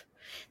life.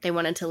 They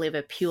wanted to live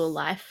a pure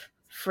life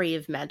free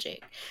of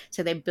magic.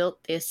 So they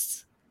built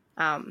this.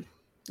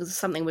 This is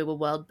something we were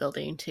world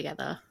building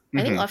together.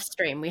 I think off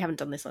stream. We haven't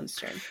done this on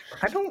stream.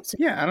 I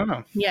don't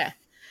know. Yeah.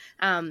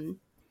 And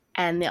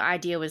the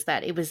idea was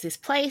that it was this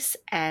place,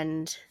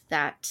 and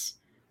that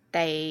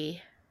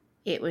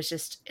it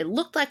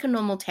looked like a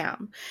normal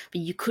town,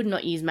 but you could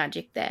not use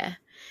magic there.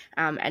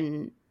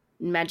 And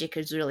magic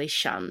is really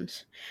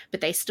shunned.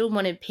 But they still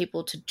wanted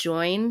people to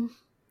join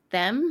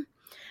them,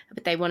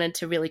 but they wanted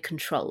to really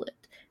control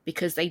it,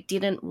 because they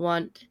didn't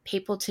want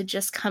people to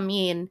just come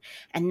in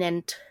and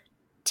then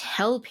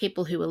tell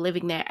people who were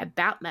living there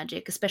about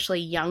magic, especially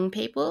young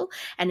people,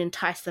 and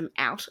entice them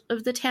out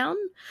of the town.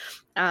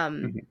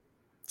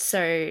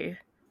 So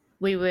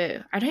we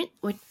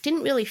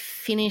didn't really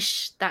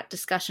finish that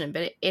discussion,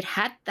 but it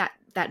had that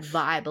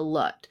vibe a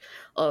lot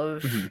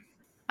of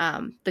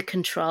the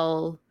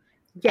control.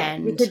 Yeah,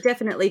 and we could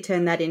definitely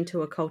turn that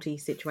into a culty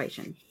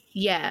situation.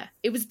 Yeah,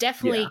 it was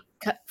definitely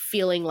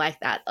feeling like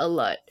that a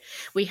lot.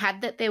 We had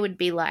that there would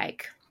be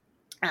like,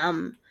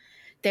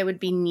 there would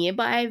be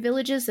nearby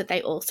villages that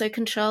they also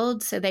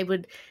controlled. So they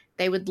would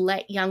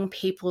let young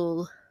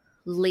people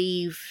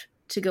leave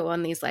to go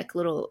on these like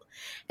little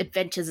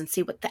adventures and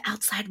see what the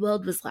outside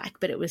world was like.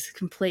 But it was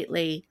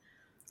completely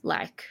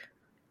like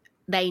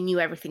they knew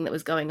everything that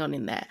was going on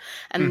in there.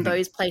 And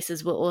those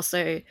places were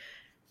also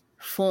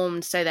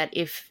formed so that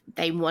if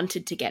they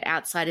wanted to get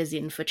outsiders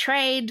in for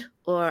trade,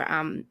 or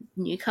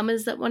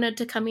newcomers that wanted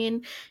to come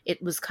in,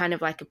 it was kind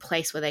of like a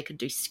place where they could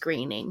do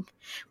screening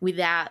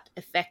without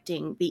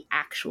affecting the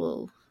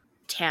actual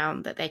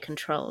town that they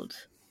controlled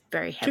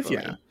very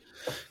heavily.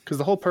 Because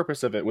the whole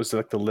purpose of it was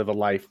to live a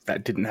life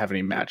that didn't have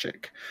any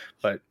magic,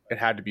 but it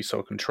had to be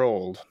so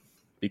controlled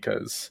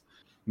because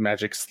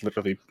magic's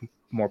literally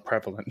more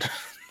prevalent.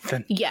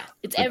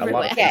 It's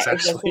everywhere. It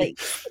just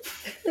leaks.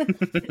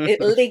 It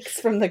leaks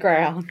from the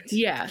ground.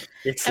 Yeah.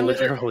 It's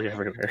literally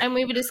everywhere. And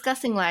we were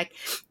discussing, like,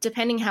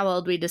 depending how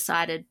old we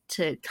decided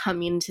to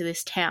come into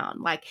this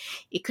town, like,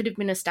 it could have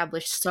been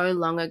established so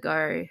long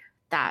ago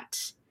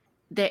that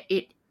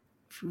it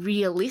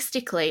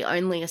realistically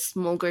only a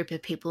small group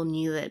of people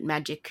knew that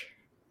magic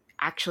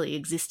actually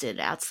existed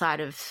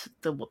outside of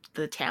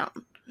the town.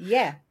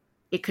 Yeah.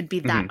 It could be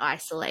that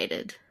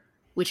isolated,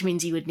 which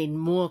means you would need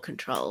more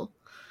control.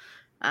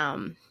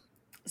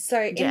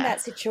 So in that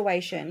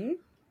situation,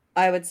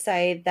 I would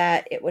say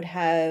that it would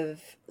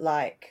have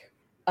like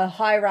a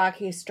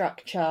hierarchy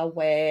structure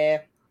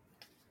where,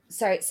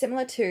 so it's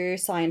similar to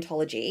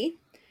Scientology.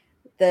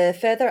 The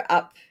further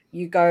up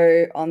you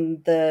go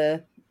on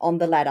the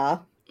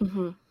ladder,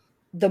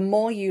 the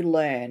more you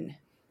learn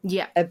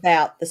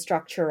about the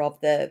structure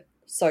of the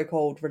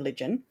so-called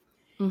religion.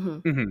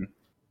 And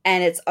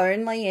it's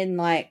only in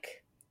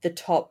like the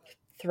top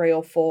 3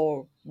 or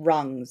 4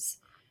 rungs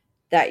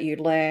that you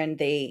learn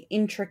the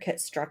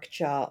intricate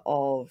structure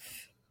of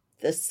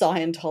the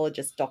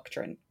Scientologist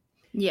doctrine.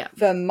 Yeah.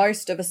 For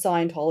most of a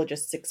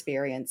Scientologist's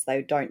experience,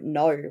 they don't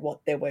know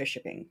what they're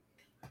worshipping,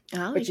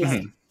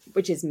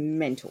 which is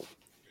mental.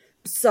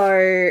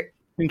 So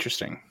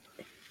interesting.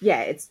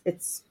 Yeah,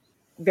 it's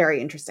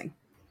very interesting.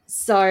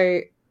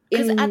 So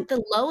because at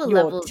the lower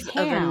levels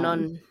town,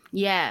 of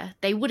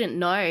they wouldn't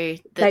know.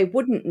 They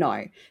wouldn't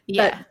know.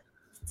 Yeah. But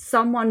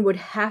someone would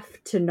have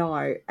to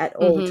know at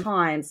all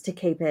times to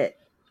keep it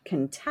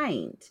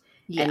contained.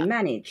 and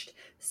managed.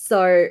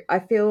 So I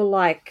feel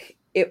like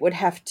it would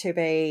have to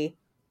be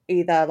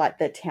either like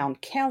the town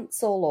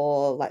council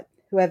or like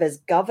whoever's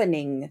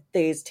governing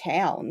these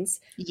towns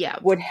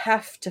would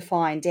have to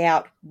find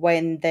out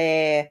when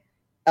they're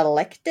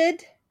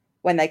elected,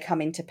 when they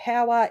come into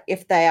power,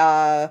 if they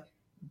are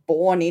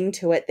born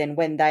into it, then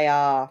when they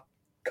are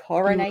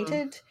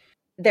coronated.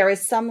 There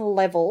is some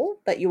level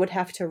that you would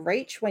have to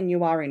reach when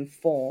you are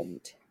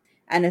informed,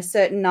 and a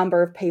certain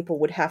number of people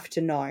would have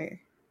to know.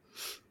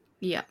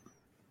 Yeah.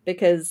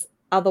 Because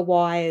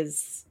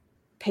otherwise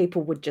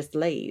people would just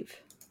leave.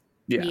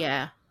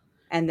 Yeah.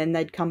 And then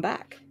they'd come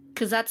back.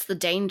 Because that's the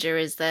danger,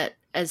 is that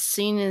as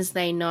soon as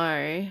they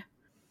know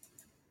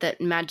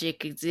that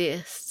magic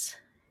exists,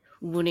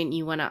 wouldn't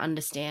you want to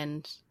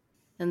understand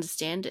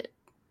it?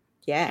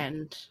 Yeah.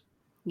 And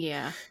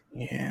yeah.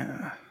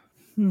 Yeah.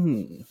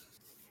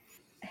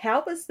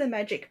 How was the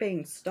magic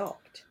being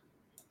stopped?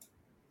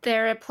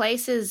 There are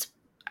places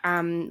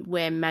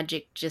where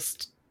magic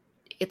just,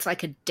 it's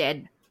like a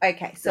dead.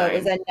 Okay, so it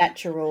was a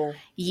natural.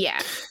 Yeah.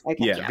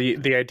 Okay. Yeah.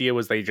 The idea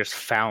was they just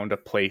found a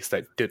place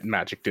that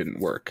magic didn't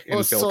work and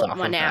or built sought off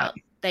one of out.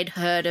 that. They'd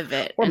heard of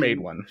it. Or made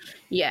one.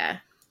 Yeah.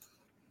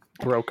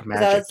 Broke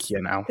magic,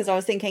 Because I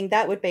was thinking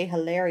that would be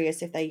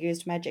hilarious if they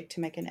used magic to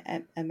make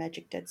a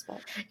magic dead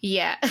spot.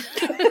 Yeah.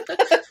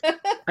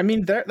 I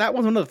mean, that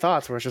was one of the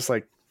thoughts where it's just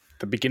like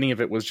the beginning of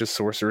it was just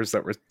sorcerers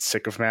that were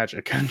sick of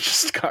magic and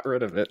just got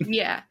rid of it.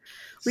 Yeah.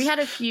 We had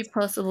a few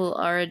possible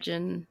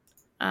origin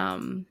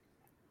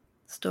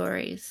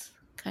stories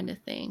kind of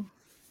thing.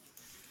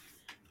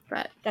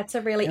 But that's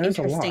a really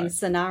interesting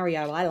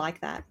scenario. I like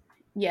that.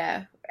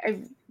 Yeah. I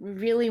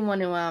really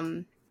want to I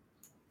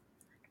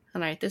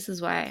don't know, this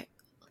is why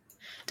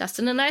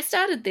Dustin and I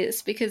started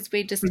this, because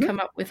we just come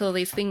up with all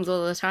these things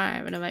all the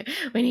time, and I'm like,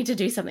 we need to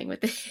do something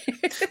with this.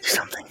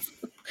 Something.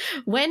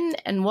 When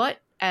and what?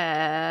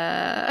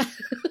 Let's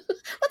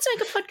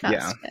make a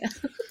podcast. Yeah.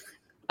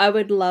 I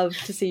would love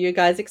to see you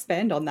guys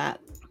expand on that.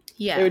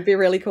 Yeah. It would be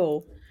really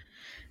cool.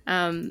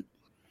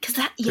 Because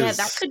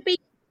that could be,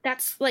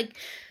 that's like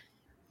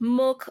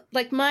more,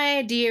 like my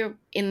idea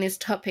in this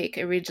topic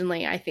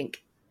originally, I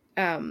think,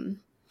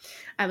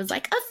 I was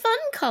like, a fun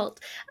cult.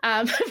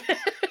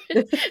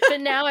 But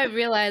now I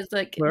realized,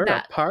 like, we're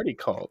that a party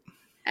cult.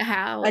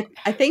 How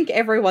I think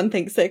everyone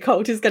thinks their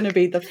cult is going to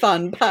be the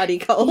fun party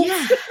cult.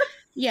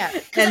 Yeah.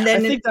 And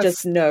then it's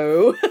just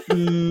no.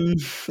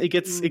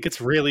 It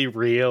gets really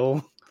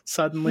real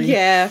suddenly.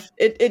 Yeah,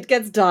 it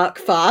gets dark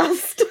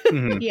fast.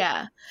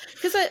 Yeah,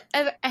 because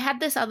I had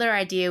this other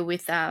idea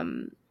with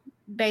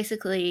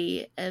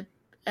basically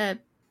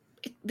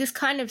this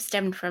kind of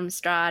stemmed from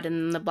Strahd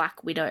and the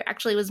Black Widow.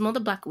 Actually, it was more the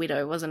Black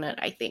Widow, wasn't it?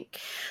 I think,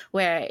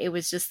 where it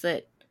was just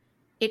that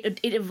it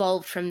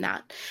evolved from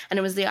that, and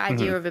it was the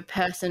idea of a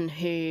person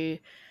who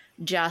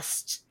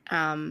just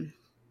kind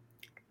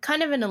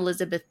of an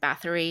Elizabeth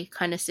Bathory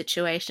kind of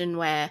situation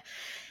where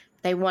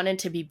they wanted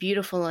to be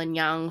beautiful and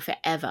young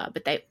forever,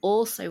 but they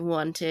also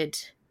wanted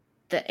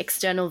the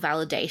external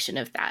validation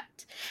of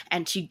that.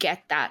 And to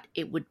get that,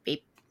 it would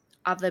be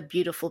other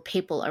beautiful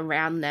people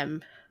around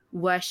them,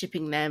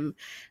 worshipping them,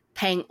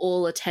 paying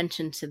all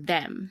attention to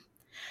them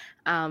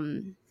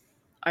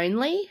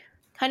only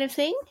kind of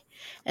thing.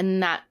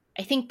 And that,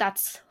 I think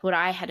that's what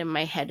I had in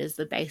my head as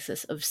the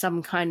basis of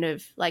some kind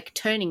of like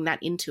turning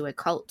that into a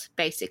cult,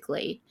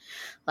 basically,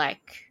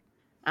 like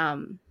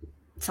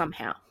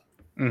somehow.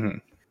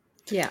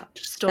 Yeah,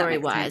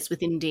 story-wise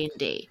within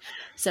D&D.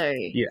 So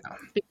yeah,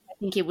 I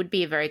think it would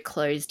be a very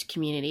closed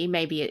community.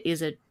 Maybe it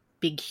is a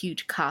big,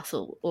 huge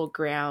castle or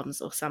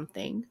grounds or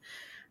something.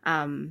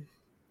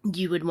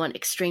 You would want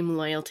extreme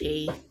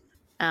loyalty,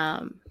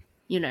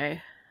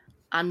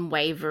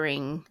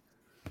 unwavering,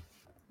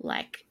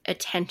 like,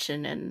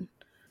 attention and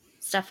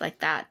stuff like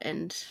that,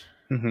 and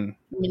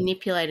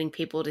manipulating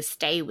people to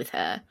stay with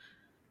her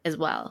as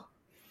well.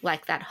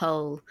 Like that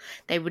whole,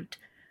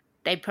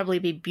 they'd probably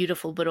be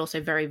beautiful but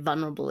also very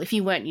vulnerable if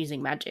you weren't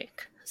using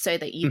magic, so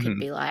that you could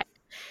be like,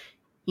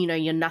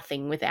 you're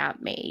nothing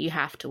without me, you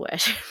have to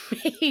worship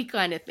me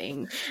kind of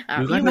thing.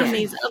 You want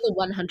these other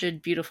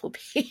 100 beautiful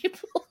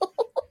people.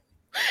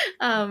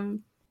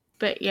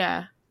 But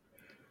yeah.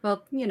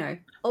 Well,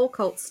 all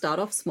cults start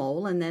off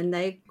small and then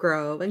they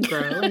grow and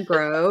grow and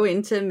grow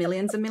into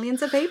millions and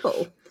millions of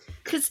people.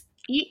 Because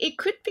it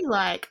could be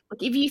like,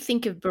 if you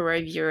think of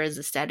Barovia as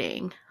a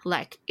setting,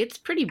 like, it's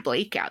pretty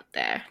bleak out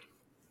there.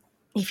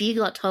 If you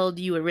got told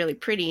you were really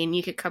pretty and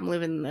you could come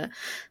live in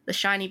the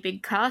shiny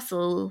big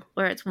castle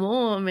where it's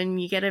warm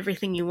and you get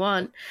everything you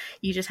want,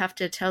 you just have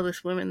to tell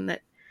this woman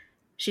that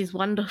she's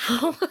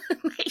wonderful,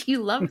 that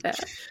you love her.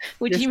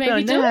 Would you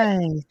maybe do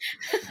it?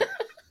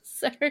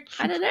 So,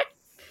 I don't know.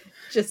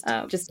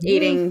 Just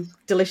eating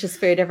delicious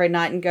food every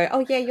night and go,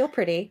 oh, yeah, you're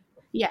pretty.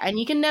 Yeah, and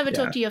you can never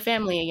talk to your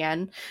family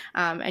again.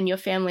 And your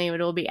family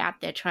would all be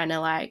out there trying to,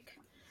 like,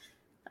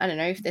 I don't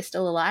know if they're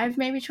still alive,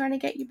 maybe trying to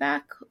get you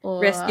back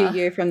or rescue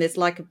you from this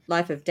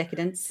life of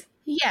decadence.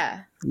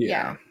 Yeah.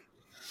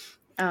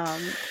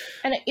 And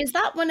is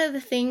that one of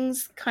the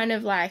things kind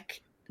of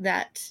like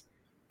that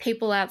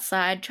people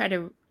outside try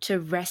to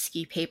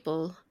rescue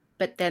people,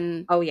 but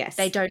then Oh, yes.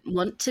 they don't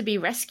want to be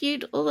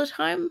rescued all the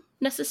time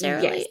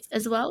necessarily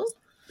as well?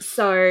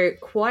 So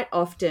quite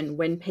often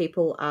when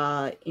people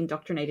are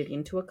indoctrinated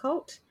into a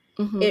cult,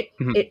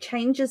 it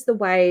changes the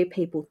way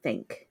people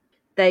think.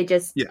 They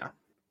just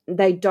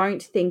they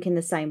don't think in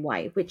the same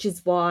way, which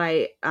is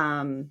why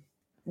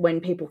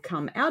when people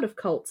come out of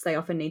cults, they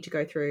often need to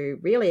go through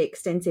really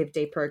extensive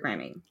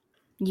deprogramming.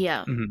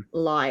 Yeah.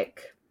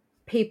 Like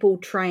people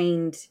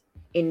trained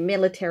in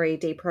military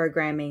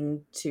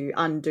deprogramming to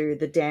undo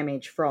the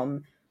damage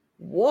from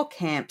war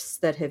camps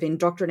that have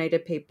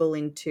indoctrinated people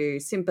into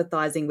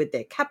sympathizing with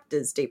their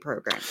captors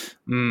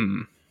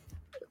deprogramming.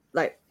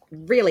 Like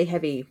really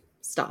heavy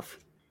stuff.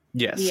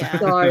 Yes. Yeah.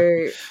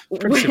 So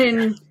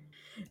severe.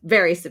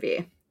 Very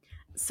severe.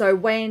 So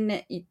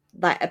when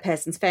like a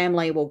person's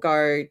family will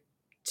go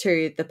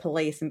to the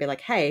police and be like,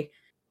 hey,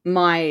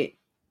 my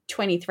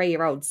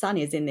 23-year-old son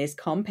is in this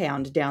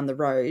compound down the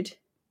road.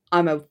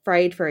 I'm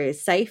afraid for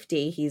his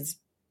safety. He's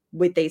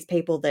with these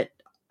people that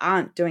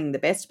aren't doing the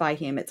best by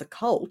him. It's a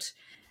cult.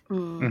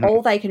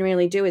 All they can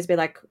really do is be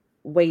like,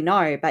 we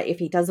know, but if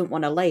he doesn't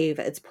want to leave,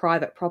 it's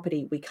private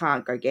property. We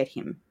can't go get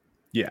him.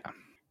 Yeah.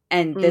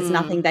 And there's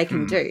nothing they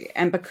can do.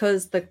 And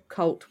because the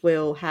cult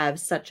will have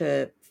such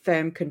a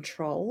firm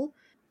control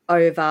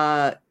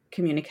over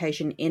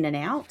communication in and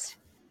out,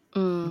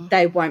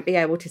 they won't be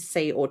able to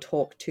see or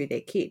talk to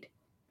their kid.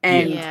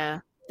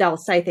 And they'll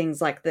say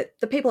things like that.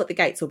 The people at the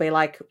gates will be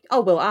like,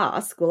 oh, we'll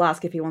ask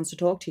if he wants to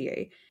talk to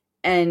you.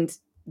 And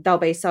they'll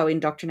be so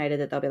indoctrinated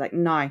that they'll be like,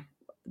 no,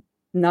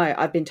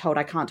 I've been told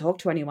I can't talk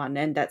to anyone.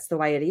 And that's the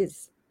way it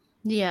is.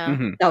 Yeah.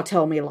 They'll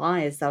tell me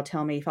lies. They'll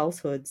tell me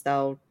falsehoods.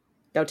 They'll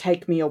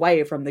take me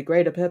away from the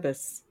greater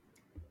purpose.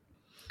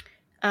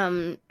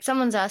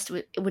 Someone's asked,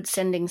 would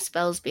sending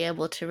spells be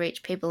able to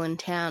reach people in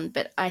town?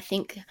 But I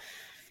think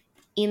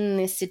in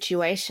this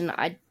situation,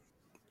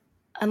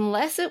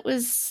 unless it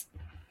was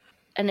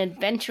an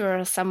adventurer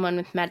or someone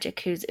with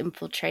magic who's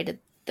infiltrated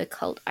the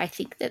cult, I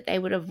think that they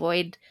would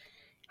avoid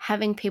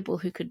having people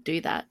who could do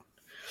that.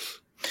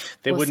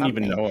 They wouldn't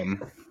even know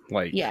him.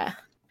 Like, yeah,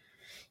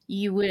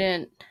 you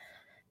wouldn't.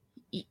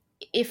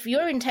 If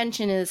your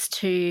intention is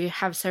to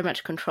have so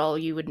much control,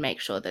 you would make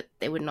sure that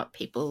there were not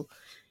people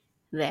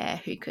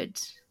there who could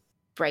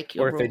break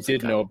your rules. Or if they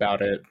did know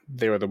about it,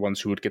 they were the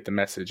ones who would get the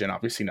message, and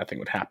obviously nothing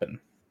would happen.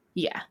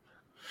 Yeah.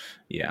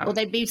 Yeah. Or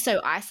they'd be so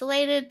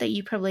isolated that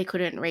you probably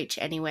couldn't reach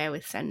anywhere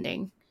with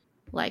sending.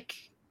 Like,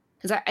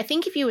 because I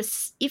think if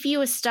you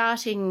were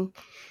starting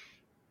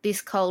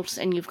this cult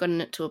and you've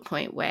gotten it to a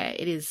point where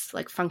it is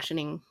like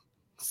functioning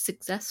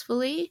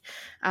successfully,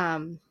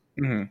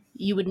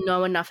 you would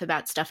know enough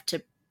about stuff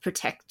to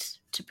protect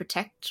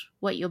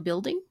what you're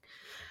building.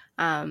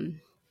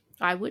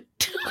 I would.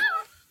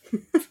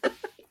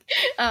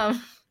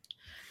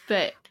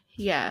 But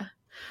yeah.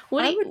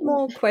 I would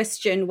more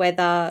question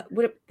whether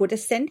would a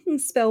sending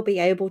spell be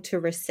able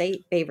to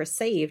be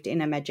received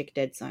in a magic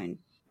dead zone?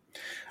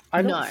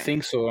 I don't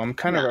think so. I'm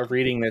kind of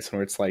reading this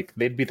where it's like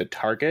they'd be the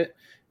target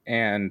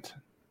and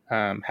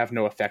have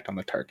no effect on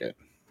the target.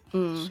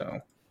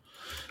 So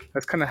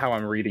that's kind of how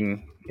I'm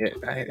reading it.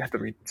 I have to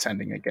read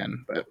sending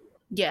again, but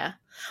yeah.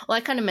 Well,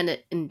 I kind of meant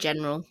it in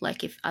general,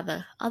 like if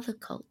other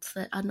cults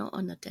that are not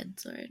on a dead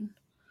zone.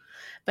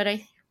 But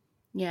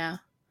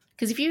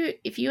because if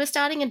you were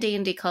starting a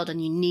D&D cult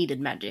and you needed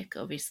magic,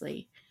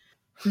 obviously,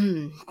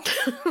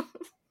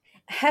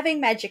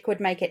 having magic would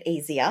make it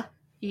easier.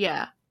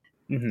 Yeah.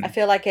 I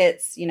feel like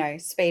it's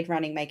speed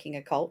running making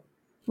a cult.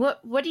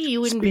 What do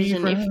you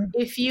envision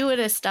if you were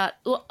to start?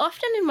 Well,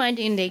 often in my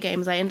D&D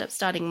games, I end up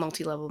starting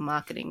multi-level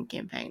marketing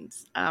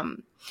campaigns.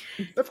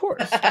 Of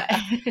course.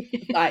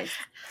 Nice.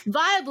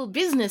 Viable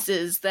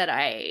businesses that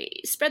I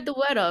spread the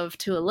word of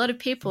to a lot of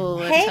people.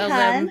 Hey, and tell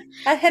hon, them,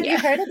 have you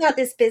heard about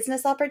this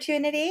business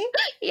opportunity?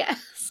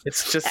 Yes.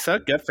 It's just so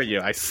good for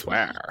you, I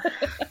swear.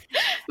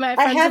 My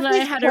friends and I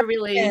had a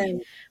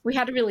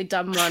really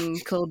dumb one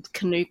called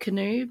Canoe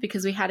Canoe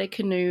because we had a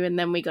canoe and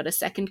then we got a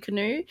second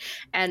canoe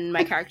and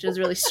my character was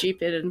really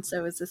stupid and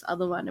so was this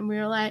other one and we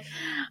were like,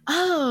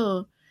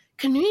 oh,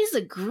 canoes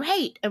are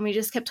great. And we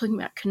just kept talking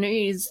about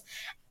canoes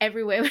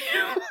everywhere we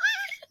went.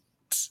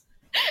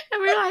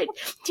 And we were like,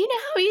 do you know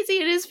how easy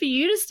it is for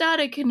you to start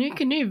a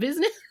canoe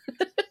business?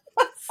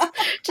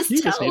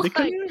 Just tell 10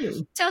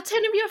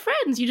 of your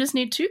friends you just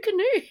need 2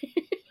 canoes.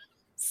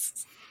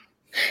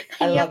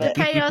 And you have to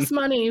pay us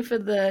money for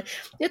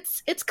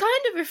it's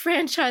kind of a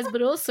franchise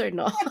but also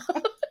not.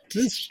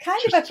 It's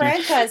kind of a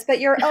franchise, but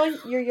you're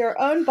your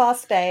own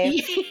boss,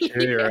 babe.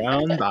 You're your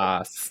own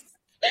boss.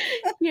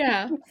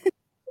 Yeah.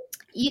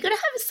 You gotta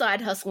have a side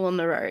hustle on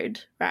the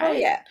road,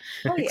 right?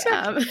 Oh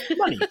yeah.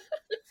 Money.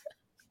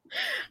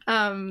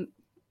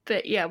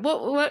 But yeah,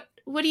 what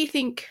do you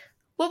think?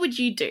 What would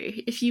you do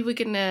if you were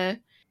gonna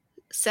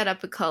set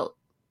up a cult?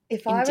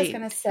 If I was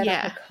gonna set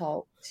up a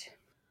cult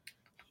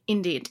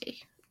in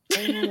D&D.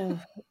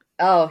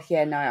 Oh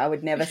yeah, no, I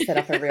would never set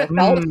up a real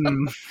cult.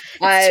 It's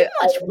too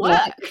much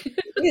work.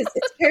 It's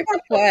too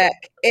much work.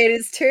 It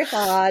is too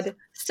hard.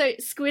 So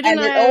Squid And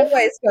and it I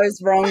always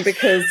goes wrong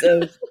because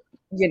of,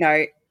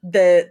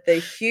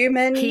 the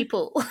human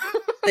people.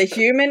 the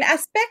human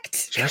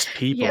aspect. Just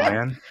people, Yeah.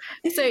 man.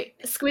 So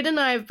Squid and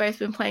I have both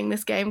been playing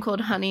this game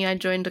called Honey, I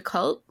Joined a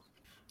Cult,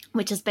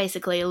 which is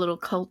basically a little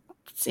cult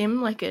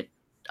sim, like a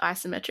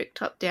isometric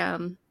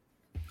top-down,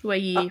 where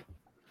you...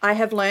 I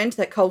have learned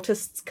that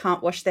cultists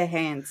can't wash their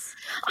hands.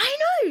 I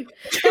know!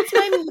 That's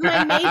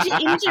my major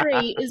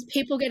injury, is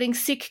people getting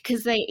sick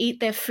because they eat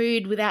their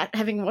food without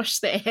having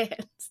washed their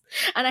hands.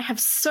 And I have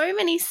so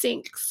many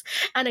sinks,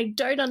 and I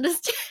don't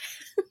understand.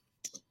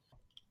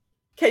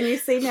 Can you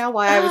see now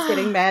why I was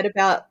getting mad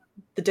about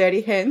the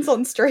dirty hands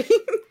on stream?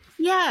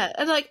 Yeah,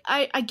 and like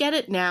I get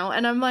it now,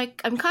 and I'm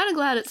kind of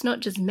glad it's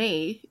not just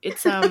me.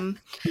 It's I'm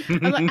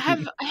like,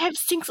 I have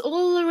sinks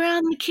all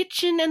around the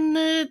kitchen and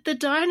the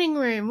dining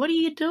room. What are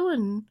you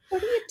doing?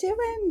 What are you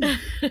doing?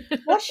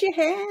 Wash your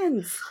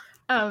hands.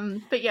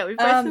 But yeah, we've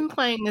both been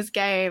playing this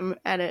game,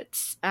 and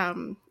it's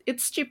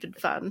stupid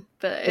fun,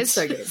 but It's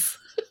so good.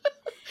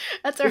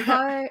 That's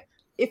alright.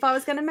 If I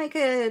was going to make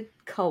a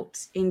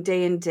cult in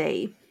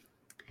D&D,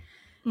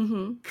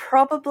 Mm-hmm.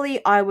 probably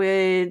I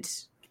would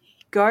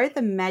go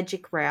the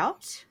magic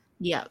route,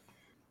 Yeah.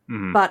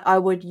 but I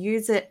would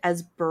use it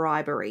as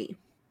bribery.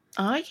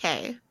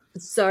 Okay.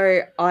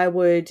 So I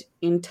would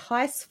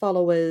entice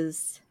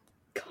followers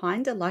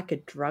kind of like a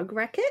drug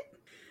racket.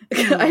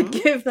 I'd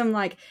give them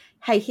like,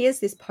 hey, here's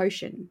this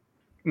potion,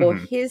 or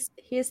here's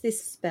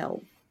this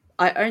spell.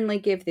 I only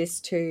give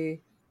this to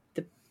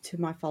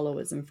my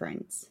followers and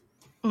friends.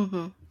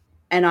 Mm-hmm.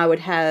 And I would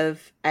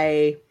have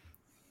a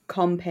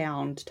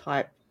compound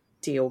type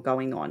deal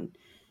going on.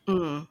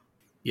 Mm.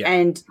 Yeah.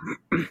 And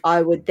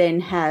I would then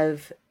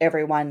have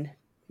everyone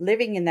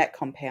living in that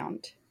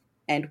compound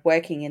and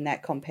working in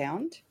that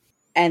compound.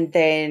 And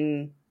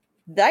then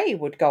they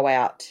would go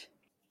out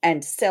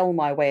and sell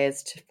my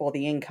wares for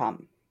the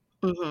income.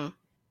 Mm-hmm.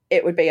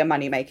 It would be a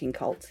money-making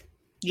cult.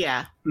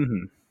 Yeah.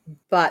 Mm-hmm.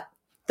 But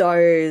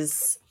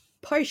those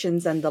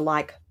potions and the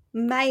like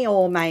may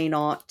or may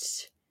not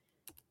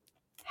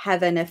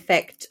have an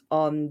effect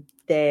on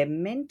their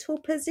mental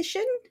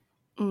position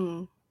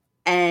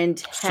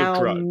and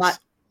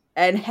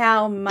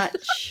how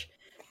much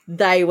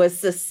they were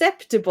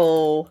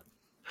susceptible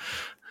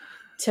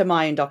to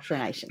my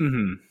indoctrination.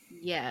 Mm-hmm.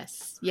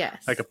 Yes.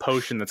 Like a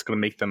potion that's going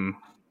to make them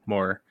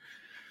more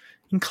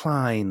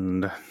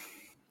inclined.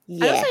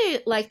 Yeah. I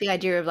also like the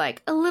idea of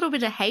like a little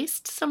bit of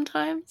haste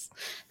sometimes.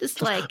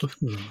 Just like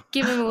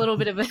give them a little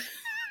bit of a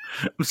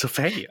I'm so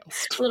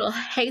fast. little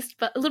haste,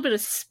 but a little bit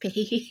of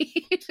speed.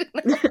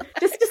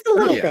 just a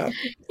little bit.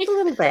 Just a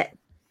little bit.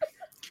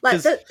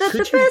 Like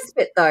the first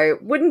bit though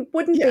wouldn't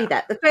be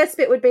that. The first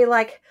bit would be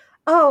like,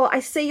 oh, I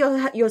see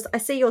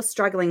you're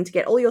struggling to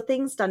get all your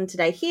things done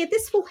today. Here,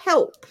 this will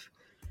help.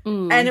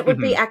 And it would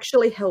be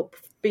actually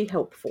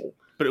helpful.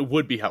 But it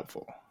would be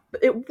helpful.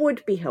 It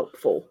would be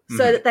helpful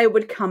so that they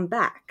would come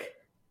back.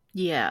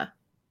 Yeah.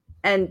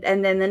 And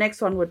then the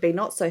next one would be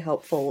not so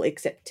helpful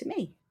except to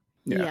me.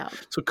 Yeah.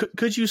 So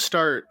could you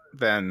start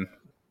then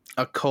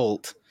a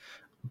cult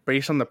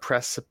based on the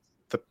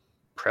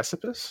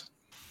precipice?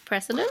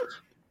 Precedent?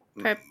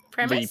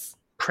 Premise? The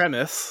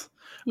premise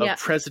of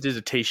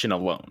prestidigitation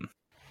alone.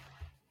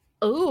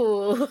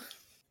 Ooh.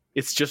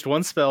 It's just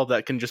one spell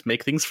that can just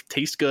make things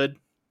taste good,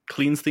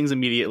 cleans things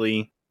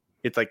immediately.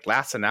 It like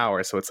lasts an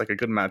hour, so it's like a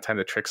good amount of time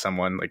to trick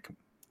someone. Like,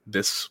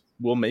 this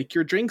will make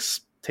your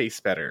drinks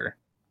taste better,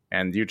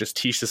 and you just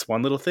teach this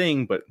one little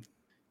thing, but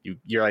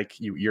you're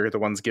the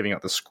ones giving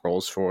out the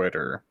scrolls for it,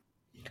 or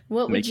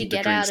what would you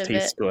get out of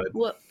it? Good.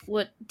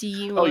 What do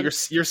you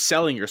want? You're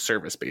selling your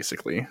service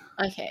basically.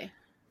 Okay.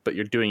 But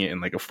you're doing it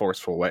in like a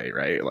forceful way,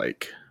 right?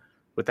 Like,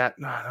 with that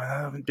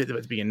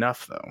would be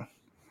enough though.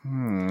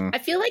 I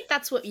feel like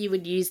that's what you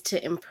would use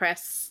to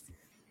impress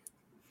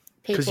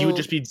people. Because you would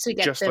just be to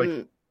get just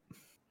them...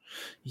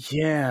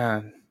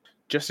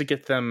 just to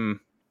get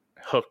them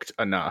hooked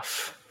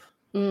enough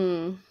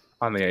on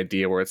the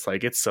idea where it's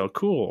like, it's so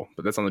cool,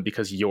 but that's only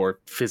because you're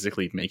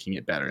physically making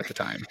it better at the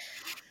time.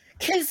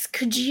 Because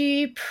could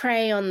you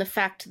prey on the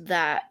fact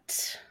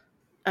that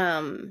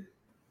I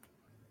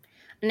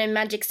know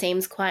magic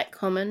seems quite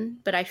common,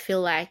 but I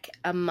feel like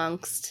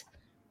amongst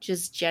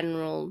just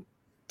general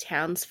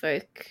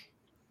townsfolk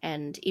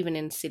and even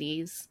in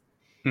cities,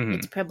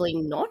 it's probably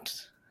not.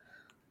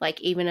 Like,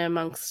 even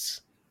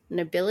amongst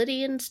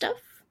nobility and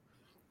stuff,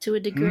 to a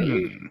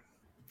degree.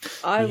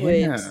 I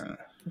would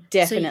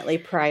definitely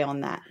prey on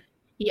that.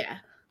 Yeah.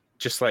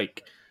 Just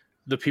like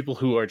the people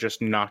who are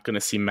just not going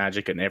to see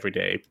magic in every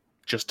day,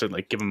 just to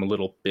like give them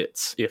little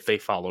bits if they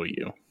follow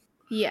you.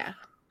 Yeah.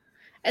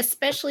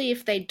 Especially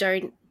if they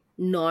don't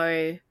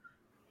know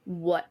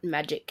what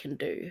magic can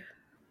do.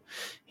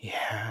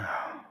 Yeah.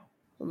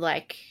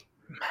 Like,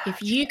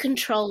 if you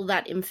control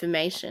that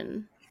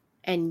information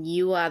and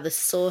you are the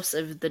source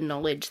of the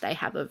knowledge they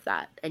have of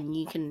that, and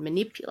you can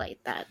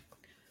manipulate that,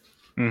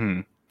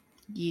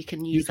 you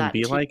can use that to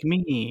be like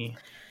me.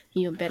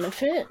 Your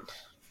benefit.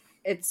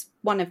 It's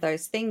one of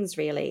those things,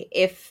 really.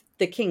 If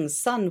the king's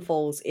son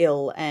falls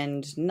ill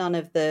and none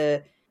of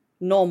the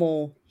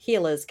normal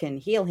healers can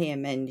heal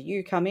him, and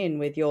you come in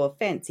with your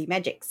fancy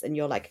magics, and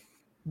you're like,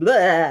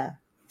 blah,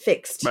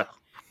 fixed. Well,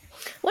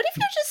 What if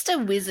you're just a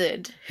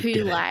wizard who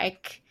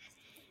like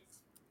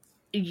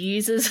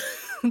uses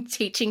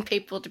teaching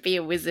people to be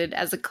a wizard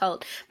as a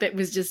cult, but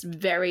was just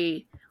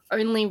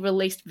only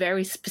released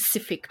very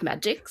specific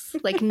magics,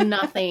 like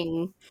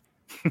nothing.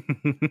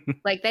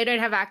 Like they don't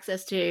have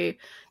access to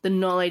the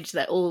knowledge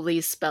that all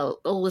the spells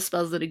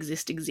that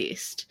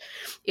exist.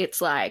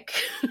 It's like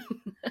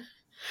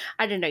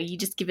I don't know, you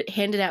just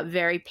hand it out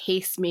very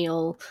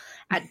piecemeal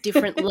at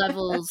different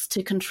levels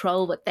to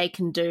control what they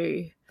can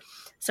do.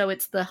 So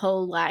it's the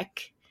whole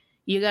like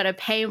you got to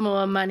pay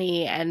more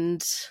money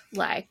and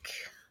like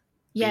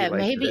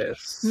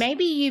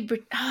maybe you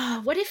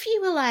what if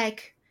you were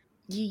like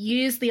you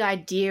use the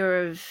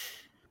idea of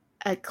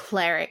a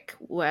cleric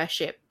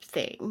worship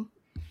thing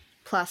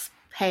plus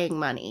paying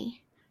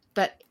money,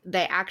 but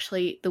they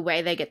actually, the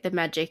way they get the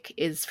magic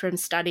is from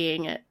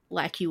studying it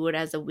like you would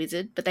as a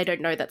wizard, but they don't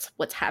know that's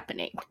what's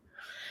happening.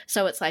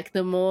 So it's like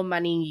the more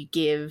money you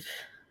give,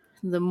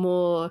 the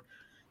more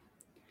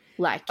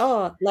like...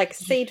 Oh, like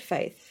seed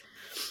faith.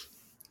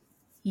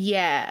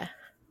 Yeah.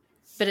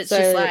 But it's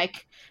just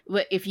like,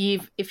 if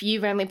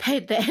you've only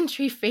paid the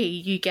entry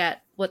fee, you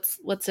get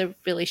what's a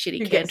really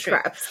shitty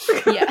cantrip.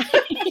 Yeah.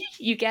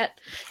 you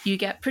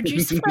get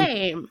produce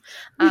flame.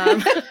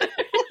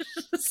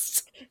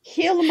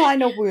 Heal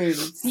minor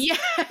wounds. Yeah.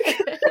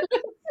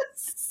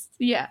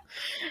 Yeah.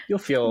 You'll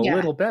feel a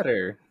little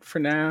better for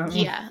now.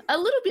 Yeah. A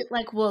little bit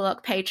like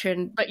Warlock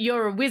Patron, but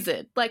you're a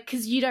wizard. Like,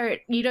 because you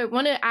don't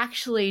want to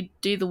actually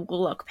do the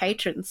Warlock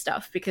Patron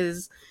stuff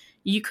because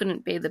you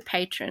couldn't be the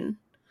patron.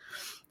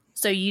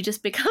 So you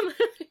just become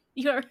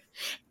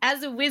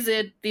as a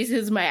wizard, this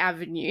is my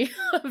avenue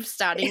of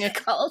starting a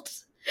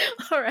cult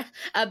or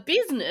a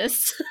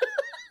business.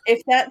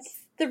 If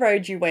that's the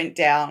road you went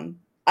down,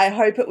 I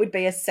hope it would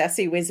be a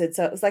sassy wizard.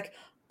 So it was like,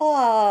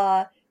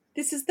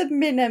 this is the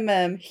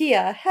minimum.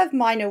 Here, have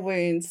minor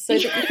wounds so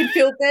that you can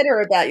feel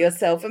better about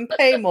yourself and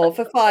pay more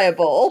for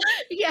Fireball.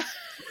 Yeah.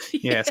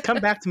 Yes, come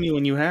back to me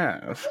when you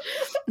have.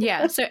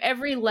 Yeah, so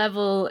every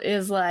level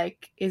is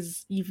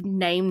you've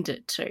named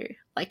it to.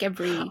 Like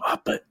every...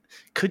 but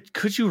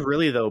could you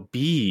really, though,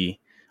 be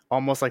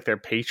almost like their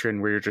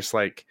patron where you're just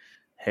like,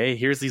 hey,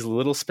 here's these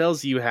little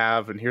spells you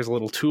have, and here's a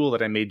little tool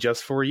that I made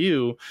just for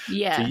you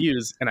to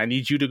use, and I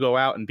need you to go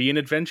out and be an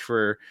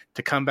adventurer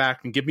to come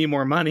back and give me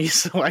more money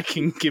so I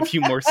can give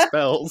you more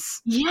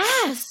spells.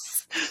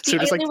 Yes! So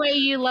the only way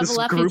you level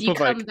up is you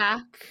come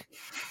back.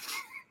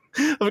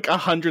 Like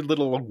 100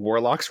 little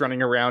warlocks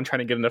running around trying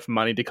to get enough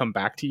money to come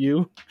back to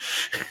you.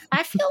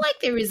 I feel like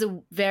there is a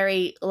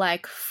very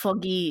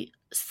foggy,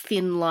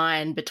 thin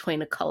line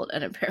between a cult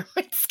and a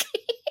pyramid scheme.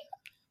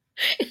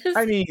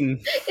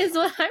 Is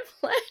what I'm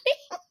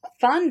learning.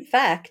 Fun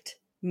fact,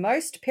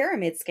 most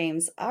pyramid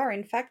schemes are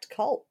in fact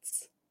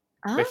cults.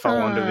 They fall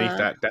underneath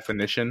that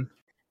definition.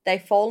 They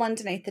fall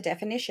underneath the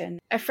definition.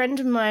 A friend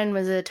of mine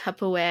was a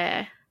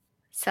Tupperware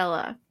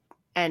seller,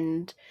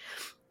 and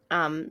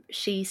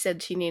she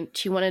said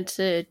she wanted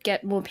to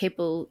get more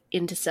people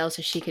into sell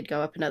so she could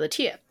go up another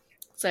tier.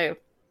 So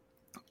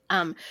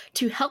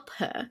to help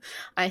her,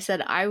 I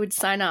said I would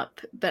sign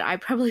up, but I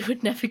probably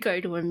would never go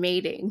to a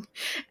meeting.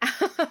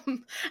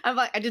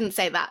 I didn't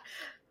say that.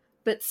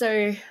 But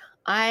so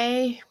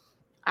I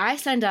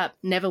signed up,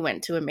 never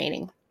went to a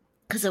meeting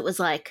because it was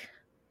like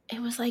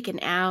an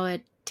hour,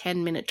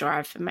 10-minute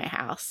drive from my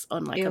house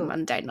on a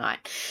Monday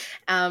night.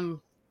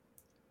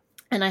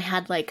 And I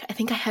had I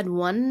think I had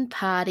one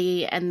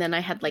party and then I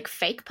had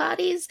fake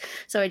parties.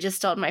 So I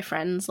just told my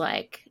friends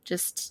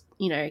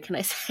can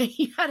I say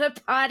you had a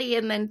party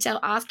and then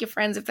ask your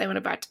friends if they want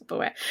to buy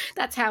Tupperware.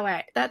 That's how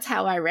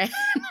I ran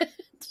it.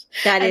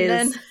 That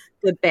is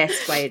the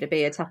best way to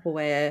be a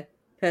Tupperware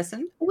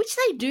person. Which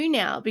they do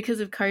now because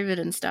of COVID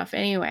and stuff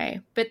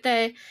anyway. But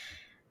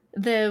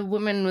the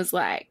woman was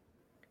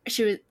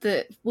she was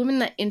the woman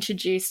that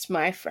introduced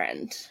my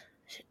friend,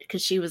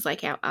 because she was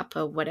our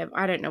upper whatever.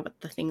 I don't know what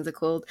the things are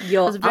called.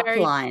 Your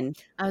upline.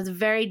 I was a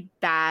very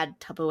bad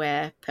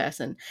Tupperware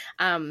person.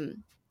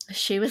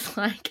 She was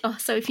like, oh,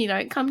 so if you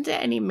don't come to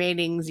any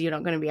meetings, you're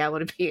not going to be able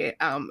to be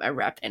a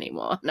rep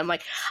anymore. And I'm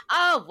like,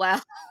 oh,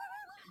 well.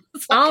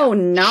 Oh,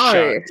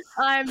 no.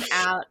 I'm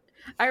out.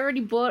 I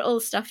already bought all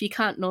the stuff you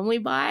can't normally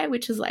buy,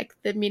 which is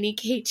the mini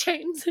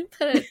keychains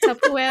that are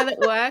Tupperware that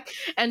work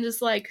and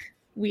just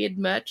weird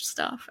merch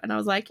stuff. And I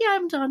was like, yeah,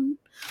 I'm done.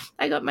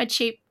 I got my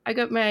cheaper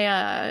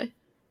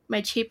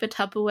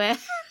Tupperware.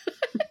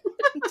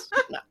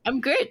 No,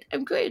 I'm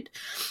good.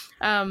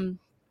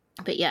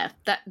 But yeah,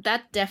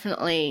 that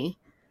definitely,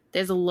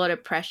 there's a lot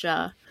of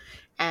pressure,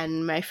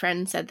 and my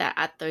friend said that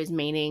at those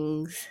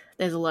meetings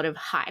there's a lot of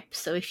hype.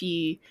 So if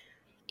you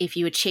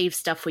achieve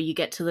stuff where you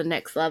get to the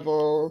next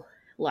level,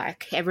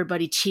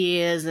 everybody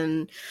cheers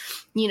and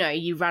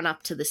you run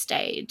up to the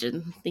stage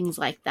and things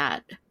like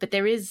that. But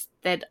there is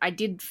that I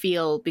did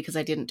feel, because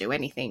I didn't do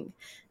anything,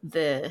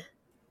 the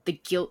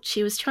guilt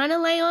she was trying to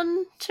lay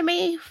on to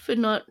me for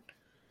not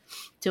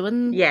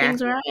doing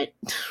things right.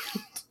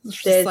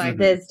 It's just like,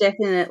 There's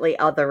definitely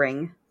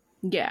othering.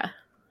 yeah.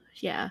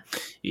 Yeah.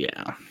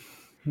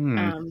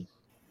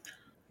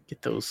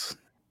 Get those.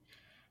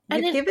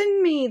 And You've it-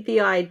 given me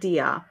the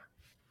idea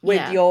with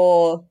Yeah.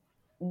 your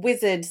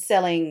wizard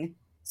selling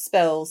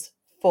spells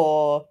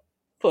for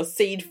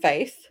seed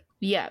faith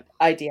Yeah.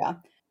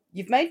 idea.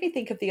 You've made me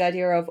think of the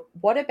idea of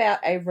what about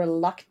a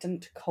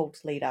reluctant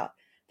cult leader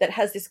that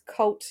has this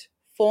cult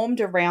formed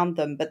around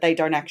them, but they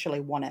don't actually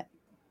want it.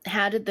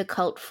 How did the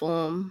cult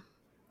form?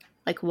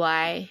 Like,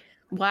 why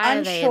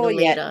are they the Unsure yet.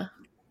 leader?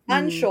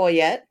 Unsure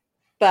yet,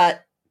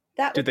 but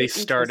that Did would be they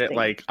start it interesting.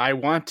 like, I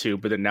want to,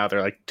 but then now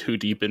they're like too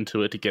deep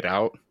into it to get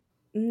out?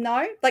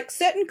 No, like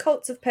certain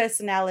cults of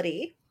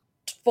personality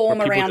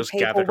form Or around just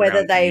people, gathered whether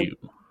around they you?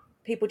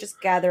 people just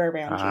gather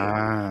around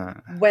Ah,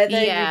 you,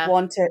 whether Yeah. you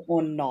want it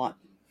or not.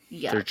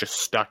 Yeah. they're just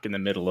stuck in the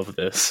middle of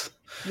this.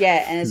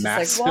 Yeah, and it's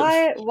Massive. just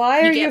like,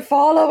 why You are you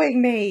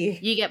following me?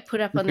 You get put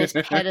up on this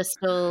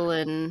pedestal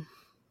and,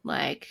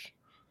 like...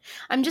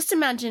 I'm just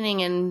imagining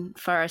in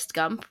Forrest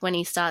Gump when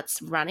he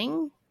starts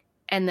running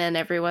and then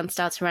everyone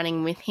starts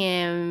running with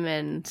him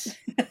and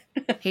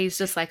he's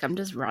just like, I'm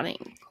just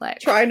running. Like,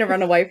 Trying to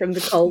run away from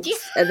the cult, Yeah.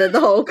 and then the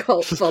whole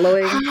cult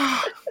following.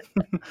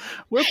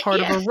 We're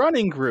part Yeah. of a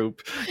running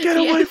group. Get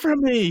Yeah. away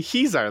from me.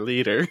 He's our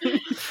leader. So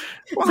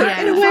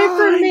Yeah. get away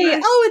from me!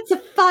 Oh, it's a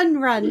fun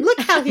run. Look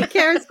how he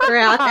cares for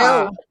our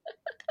health.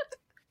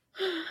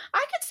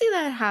 I could see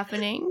that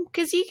happening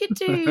because you could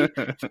do...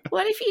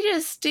 What if you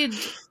just did...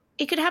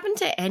 It could happen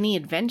to any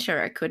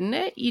adventurer, couldn't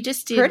it? You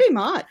just did... Pretty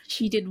much.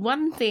 You did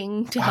one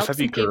thing to Oh, help that'd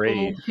some be people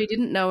great. who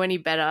didn't know any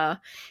better,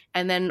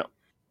 and then,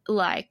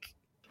 like,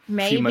 A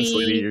maybe... few months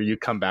later, you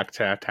come back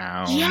to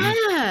town.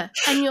 Yeah,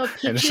 and your it's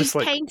pictures just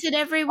like- painted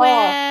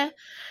everywhere,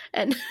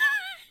 and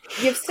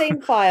You've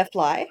seen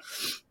Firefly,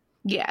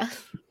 yeah,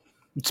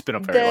 It's been a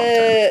very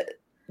long time.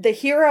 the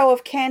hero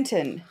of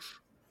Canton.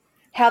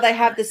 How they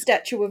have the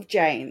statue of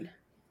Jane,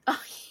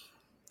 oh,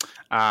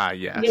 Ah,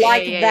 yes. Yeah,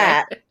 like yeah,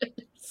 that,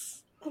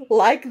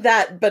 like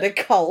that, but a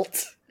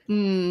cult.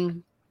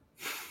 mm,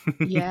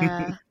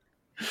 yeah.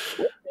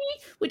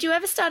 Would you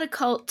ever start a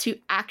cult to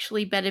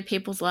actually better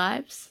people's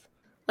lives?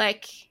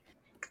 Like,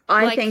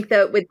 I Like- think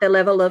that with the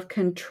level of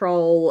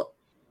control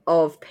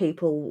of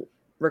people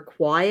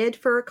required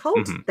for a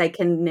cult, Mhm. they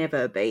can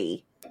never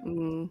be.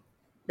 mm,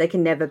 They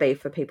can never be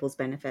for people's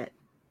benefit.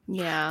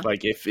 yeah,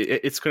 Like, if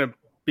it's going to,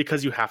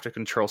 because you have to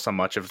control so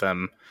much of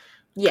them,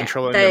 Yeah,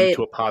 controlling they, them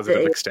to a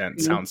positive they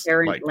extent sounds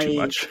like too inherently-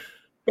 much.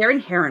 they're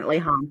inherently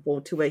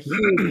harmful to a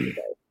huge degree.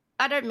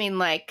 I don't mean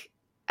like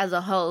as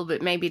a whole,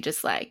 but maybe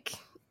just like,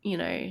 you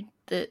know,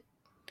 that,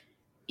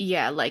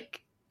 yeah,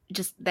 like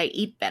just they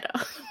eat better.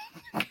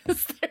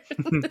 'Cause they're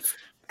in this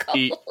cult.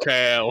 Eat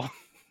kale.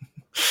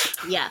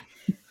 Yeah.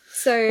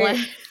 So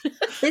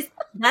Like,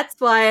 that's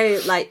why,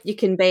 like, you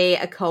can be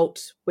a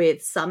cult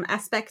with some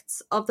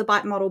aspects of the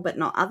bite model, but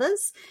not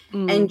others.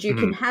 And you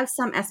can have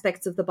some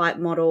aspects of the bite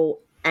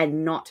model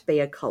and not be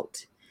a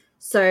cult.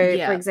 So,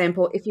 Yeah. for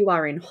example, if you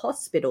are in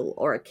hospital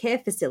or a care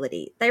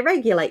facility, they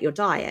regulate your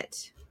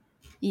diet.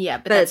 yeah,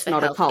 but but that's it's for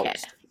not a cult.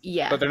 healthcare.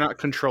 Yeah. But they're not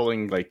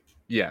controlling, like,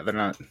 yeah, they're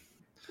not.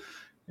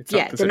 It's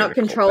Yeah, they're considered not a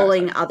cult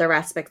controlling asset. other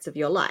aspects of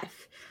your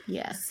life.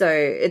 Yeah. So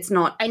it's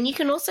not. And you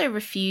can also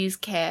refuse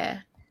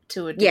care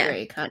to a Yeah.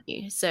 degree, can't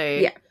you? So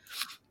Yeah.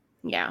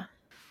 Yeah.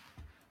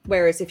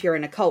 Whereas if you're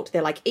in a cult,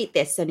 they're like, eat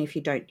this, and if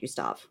you don't, you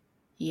starve.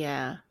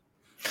 Yeah.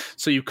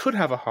 So you could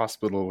have a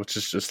hospital, which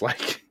is just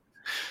like,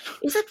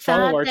 Is it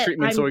follow bad our that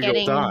treatments I'm or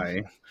getting... you'll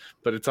die.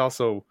 But it's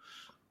also,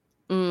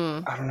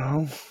 Mm. I don't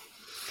know.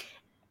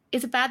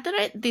 Is it bad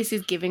that this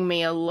is giving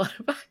me a lot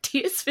of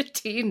ideas for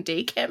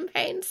D&D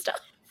campaign stuff?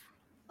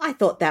 I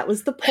thought that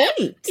was the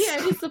point. Yeah,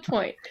 it is the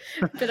point.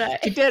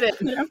 But You did it.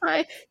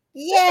 I,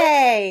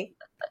 Yay!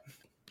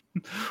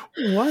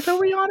 What are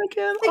we on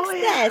again?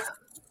 Success.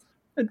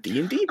 A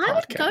D&D I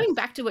would, podcast. going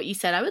back to what you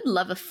said, I would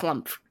love a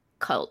flump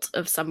cult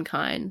of some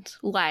kind.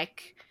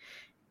 Like,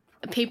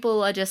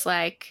 people are just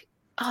like,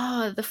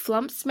 oh, the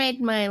flumps made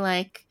my,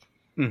 like,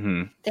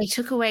 Mm-hmm. they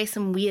took away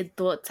some weird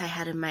thoughts I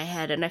had in my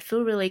head, and I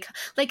feel really...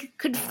 Like,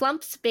 could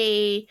flumps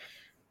be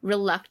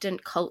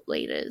reluctant cult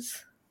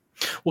leaders?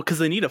 Well, because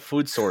they need a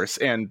food source,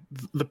 and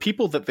the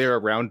people that they're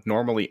around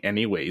normally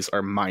anyways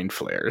are mind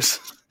flayers.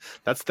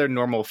 That's their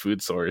normal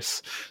food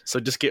source. So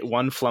just get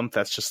one flump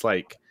that's just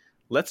like,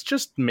 let's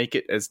just make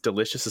it as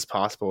delicious as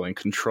possible and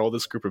control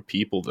this group of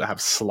people that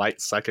have slight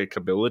psychic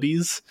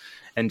abilities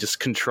and just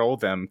control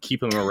them,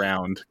 keep them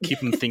around, keep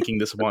them thinking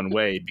this one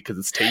way because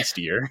it's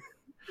tastier.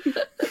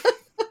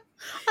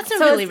 That's not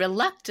So really it's-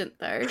 reluctant,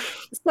 though. So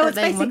it's They want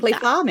basically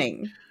that.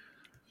 farming.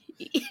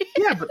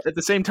 Yeah, but at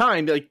the same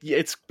time, like,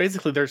 it's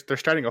basically they're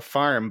starting a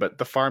farm, but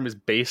the farm is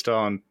based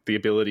on the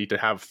ability to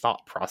have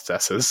thought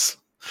processes.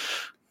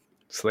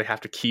 So they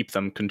have to keep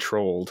them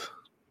controlled.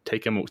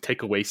 Take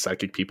away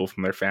psychic people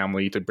from their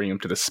family to bring them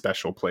to this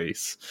special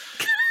place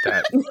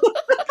that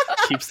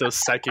keeps those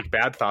psychic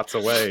bad thoughts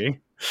away.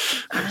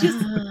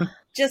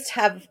 Just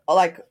have,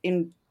 like,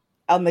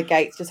 on the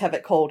gates, just have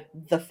it called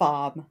the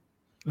farm.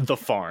 the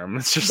farm.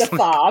 It's just the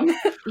farm.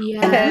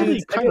 Yeah. And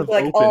really kind of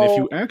like, open if oh,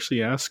 you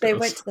actually ask they us.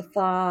 went to the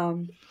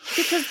farm.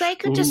 Because they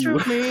could just Ooh.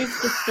 remove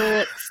the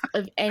thoughts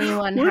of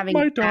anyone Where'd my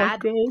having dog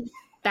go?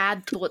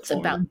 bad thoughts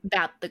Farm.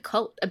 about the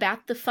cult,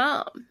 about the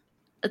farm.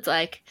 It's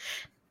like,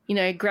 you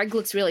know, Greg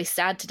looks really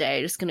sad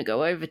today. Just going to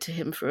go over to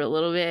him for a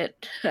little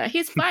bit.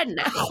 He's fine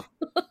now.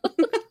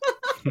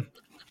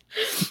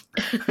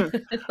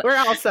 We're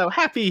all so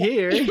happy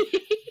here.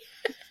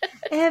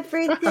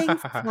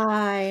 Everything's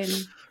fine.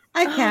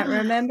 I can't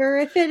remember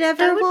if it ever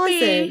That would wasn't.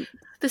 be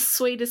the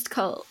sweetest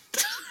cult.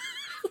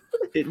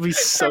 It'd be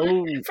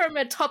so. From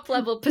a top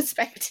level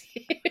perspective.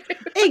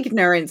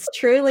 Ignorance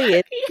truly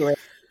is great.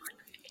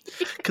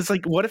 Because,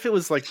 like, what if it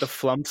was like the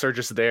flumps are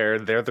just there?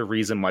 They're the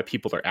reason why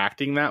people are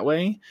acting that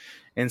way.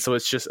 And so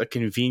it's just a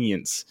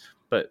convenience.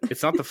 But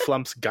it's not the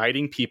flumps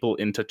guiding people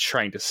into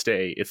trying to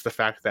stay. It's the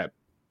fact that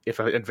if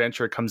an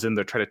adventurer comes in,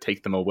 they're trying to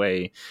take them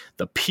away.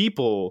 The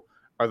people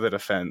are the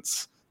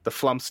defense. The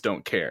flumps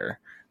don't care.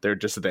 They're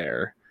just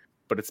there.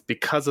 But it's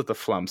because of the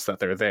flumps that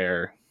they're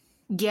there.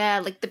 Yeah,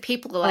 like the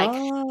people are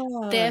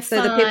like, they're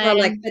so the people are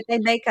like, fine. but they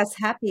make us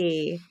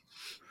happy.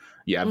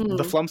 Yeah,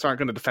 the flumps aren't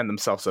going to defend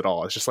themselves at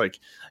all. It's just like,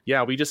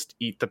 yeah, we just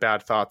eat the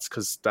bad thoughts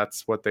because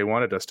that's what they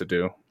wanted us to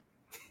do.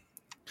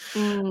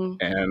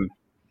 And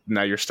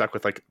now you're stuck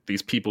with like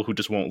these people who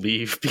just won't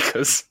leave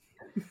because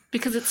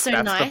it's so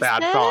that's nice the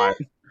bad there. thought.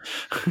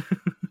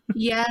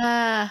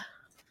 Yeah.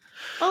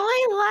 Oh,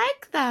 I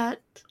like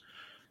that.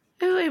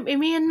 Oh, it'd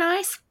be a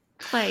nice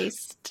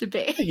place to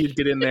be. You'd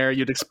get in there,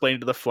 you'd explain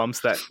to the flumps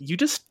that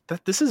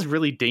that this is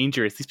really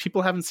dangerous. These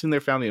people haven't seen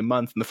their family in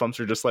months, and the flumps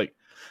are just like,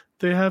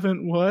 they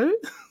haven't what?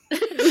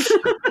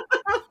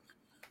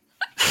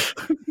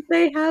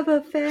 They have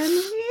a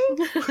family?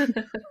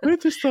 I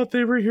just thought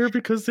they were here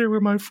because they were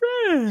my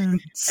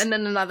friends. And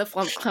then another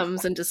flump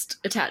comes and just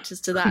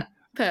attaches to that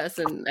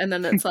person, and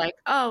then it's like,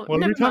 oh,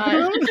 What are we never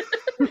mind.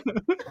 talking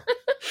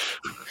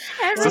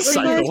It's a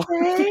cycle.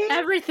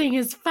 Everything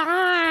is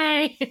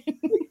fine.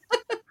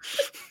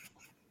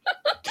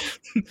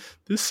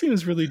 This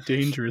seems really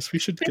dangerous. We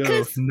should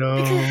Because- go.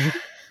 No.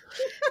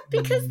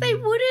 Because they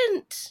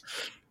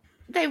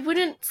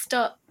wouldn't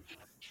stop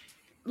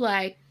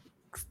like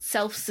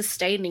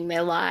self-sustaining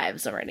their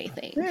lives or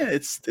anything. Yeah,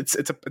 it's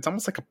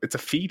almost like it's a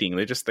feeding.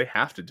 They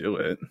have to do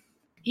it.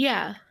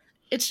 Yeah.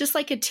 It's just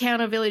like a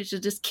town or village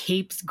that just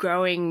keeps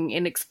growing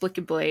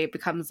inexplicably. It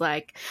becomes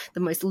like the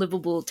most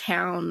livable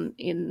town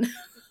in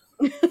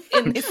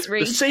this The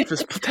region.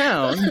 safest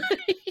town.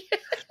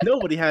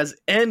 Nobody has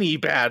any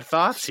bad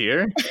thoughts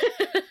here.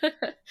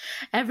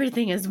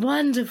 Everything is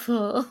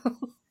wonderful.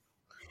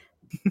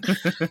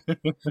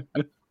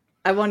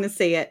 I want to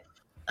see it.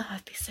 Oh,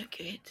 it'd be so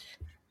good.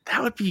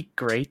 That would be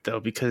great though,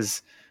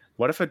 because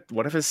what if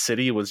a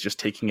city was just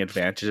taking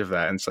advantage of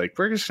that and it's like,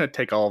 we're just gonna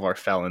take all of our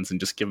felons and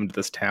just give them to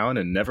this town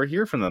and never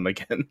hear from them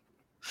again.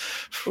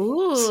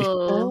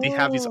 Ooh. They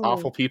have these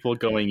awful people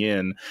going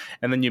in,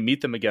 and then you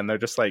meet them again, they're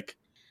just like,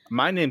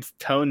 my name's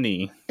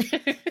Tony.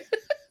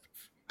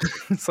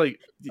 It's like,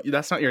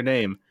 that's not your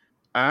name.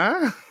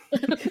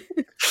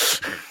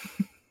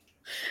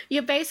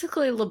 You're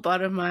basically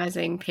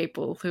lobotomizing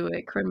people who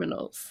are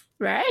criminals,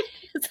 right?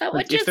 Is that what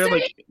Like, you're if they're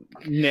saying?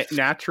 like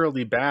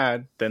naturally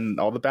bad, then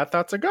all the bad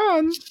thoughts are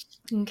gone.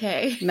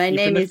 Okay. My Even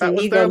name if is that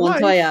was Inigo their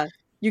life. Montoya.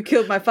 You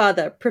killed my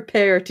father.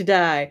 Prepare to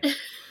die.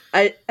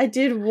 I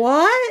did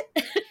what?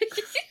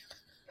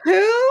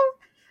 Who?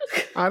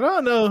 I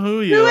don't know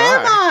who you Who are.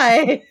 am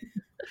I?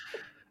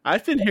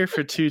 I've been here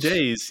for 2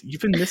 days.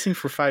 You've been missing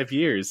for 5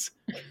 years.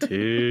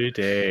 2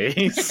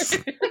 days.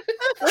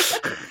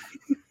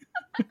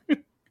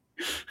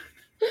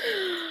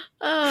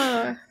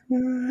 Oh.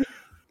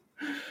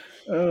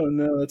 Oh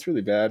no, that's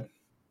really bad.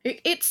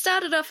 It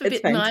started off a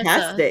It's bit nicer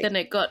fantastic. than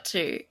it got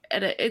to,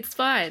 and it's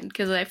fine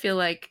because I feel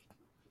like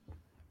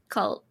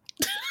cult.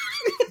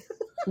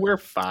 We're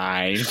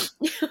fine.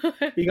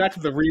 We got to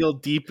the real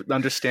deep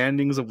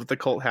understandings of what the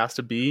cult has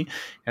to be,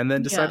 and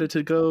then decided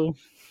to go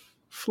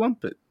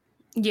flump it.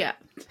 Yeah.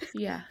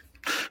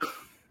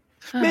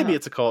 Maybe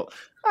it's a cult.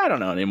 I don't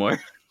know anymore.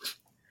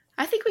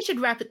 I think we should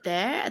wrap it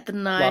there at the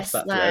nice,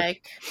 that thread.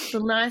 the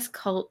nice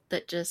cult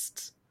that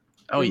just.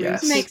 Oh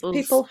yes, Make-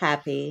 Makes people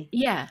happy.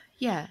 Yeah.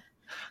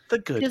 the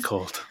good Just-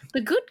 cult.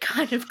 The good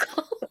kind of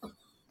cult.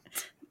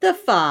 The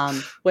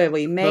farm, where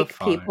we make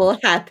farm. people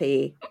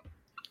happy,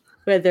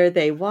 whether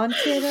they want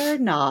it or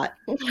not.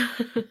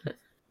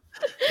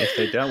 If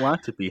they don't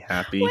want to be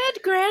happy, Where'd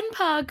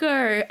Grandpa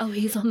go? Oh,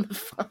 he's on the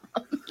farm.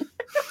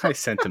 I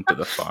sent him to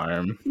the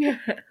farm. Yeah.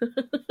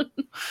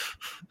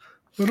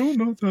 I don't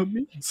know what that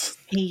means.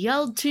 He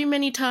yelled too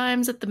many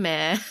times at the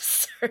mayor,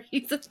 so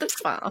he's at the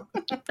farm.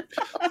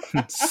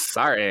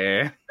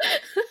 Sorry.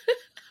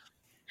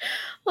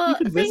 Well, You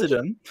can visit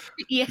him.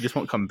 Yeah, He just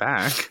won't come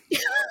back.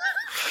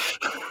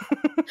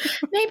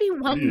 maybe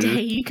one Yeah.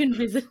 day you can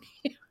visit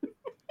him.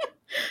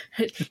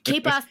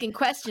 Keep asking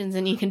questions,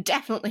 and you can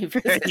definitely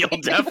visit. You'll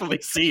him.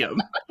 definitely see him.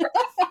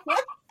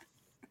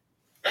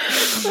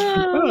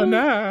 Oh, Oh,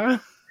 nah.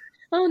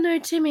 oh no,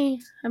 Timmy!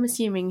 I'm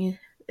assuming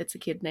it's a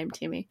kid named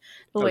Timmy.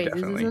 Always is,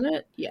 definitely. isn't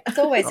it? Yeah. It's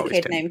always a Always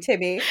kid Timmy. named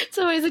Timmy. It's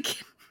always a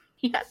kid.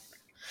 Yeah.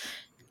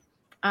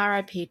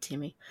 R.I.P.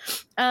 Timmy.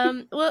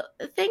 Well,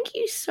 thank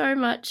you so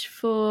much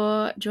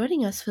for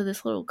joining us for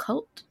this little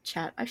cult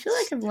chat. I feel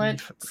like I've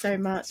learned so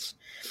much.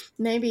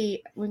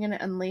 Maybe we're going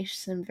to unleash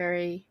some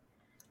very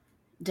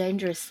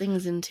dangerous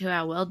things into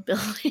our world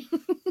building.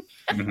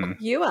 Mhm.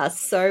 You are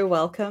so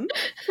welcome.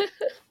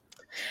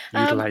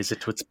 Utilize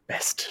it to its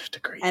best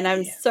degree. And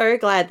I'm so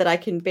glad that I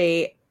can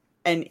be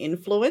an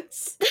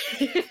influence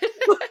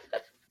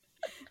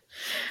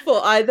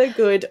for either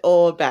good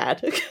or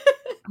bad.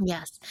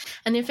 Yes.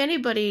 And if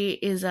anybody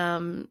is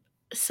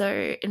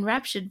so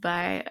enraptured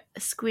by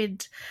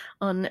Squid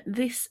on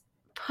this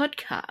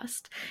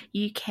podcast,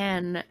 you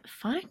can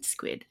find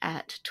Squid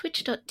at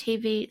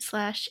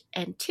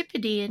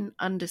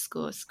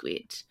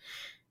twitch.tv/Antipodean_Squid.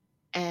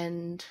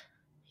 And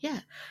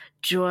yeah,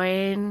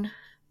 join,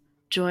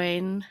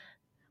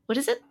 what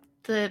is it?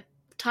 The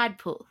Tide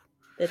Pool.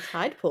 The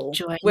Tide Pool.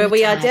 Join where the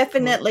we are Tide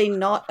definitely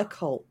not a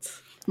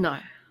cult. No.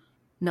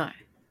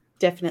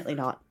 Definitely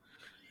not.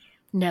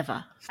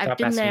 Never. Stop I've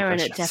been asking there and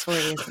it questions.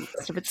 definitely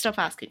isn't. But stop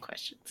asking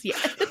questions. Yeah.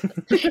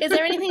 Is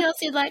there anything else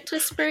you'd like to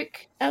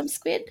spruik,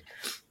 Squid?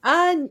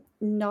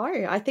 No,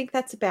 I think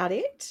that's about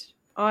it.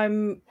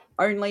 I'm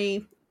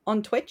only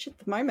on Twitch at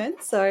the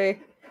moment, so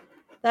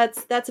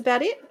that's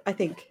about it, I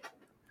think.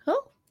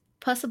 Oh,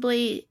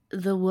 possibly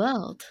the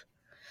world.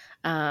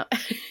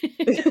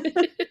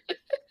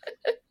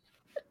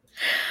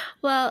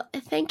 Well,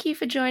 thank you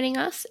for joining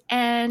us.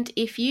 And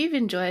if you've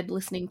enjoyed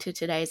listening to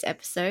today's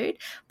episode,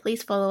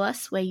 please follow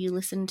us where you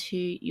listen to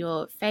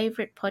your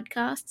favorite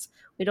podcasts.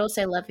 We'd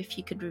also love if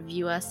you could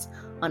review us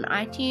on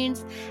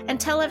iTunes and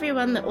tell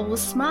everyone that all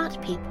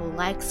smart people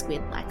like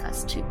Squid like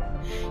us too.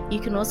 You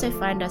can also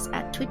find us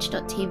at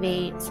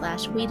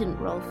twitch.tv/We Didn't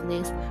Roll For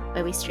This,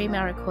 where we stream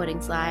our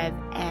recordings live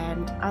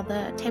and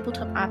other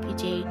tabletop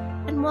RPG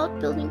and world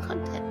building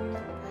content.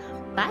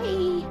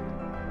 Bye!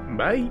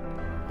 Bye.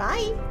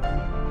 Bye.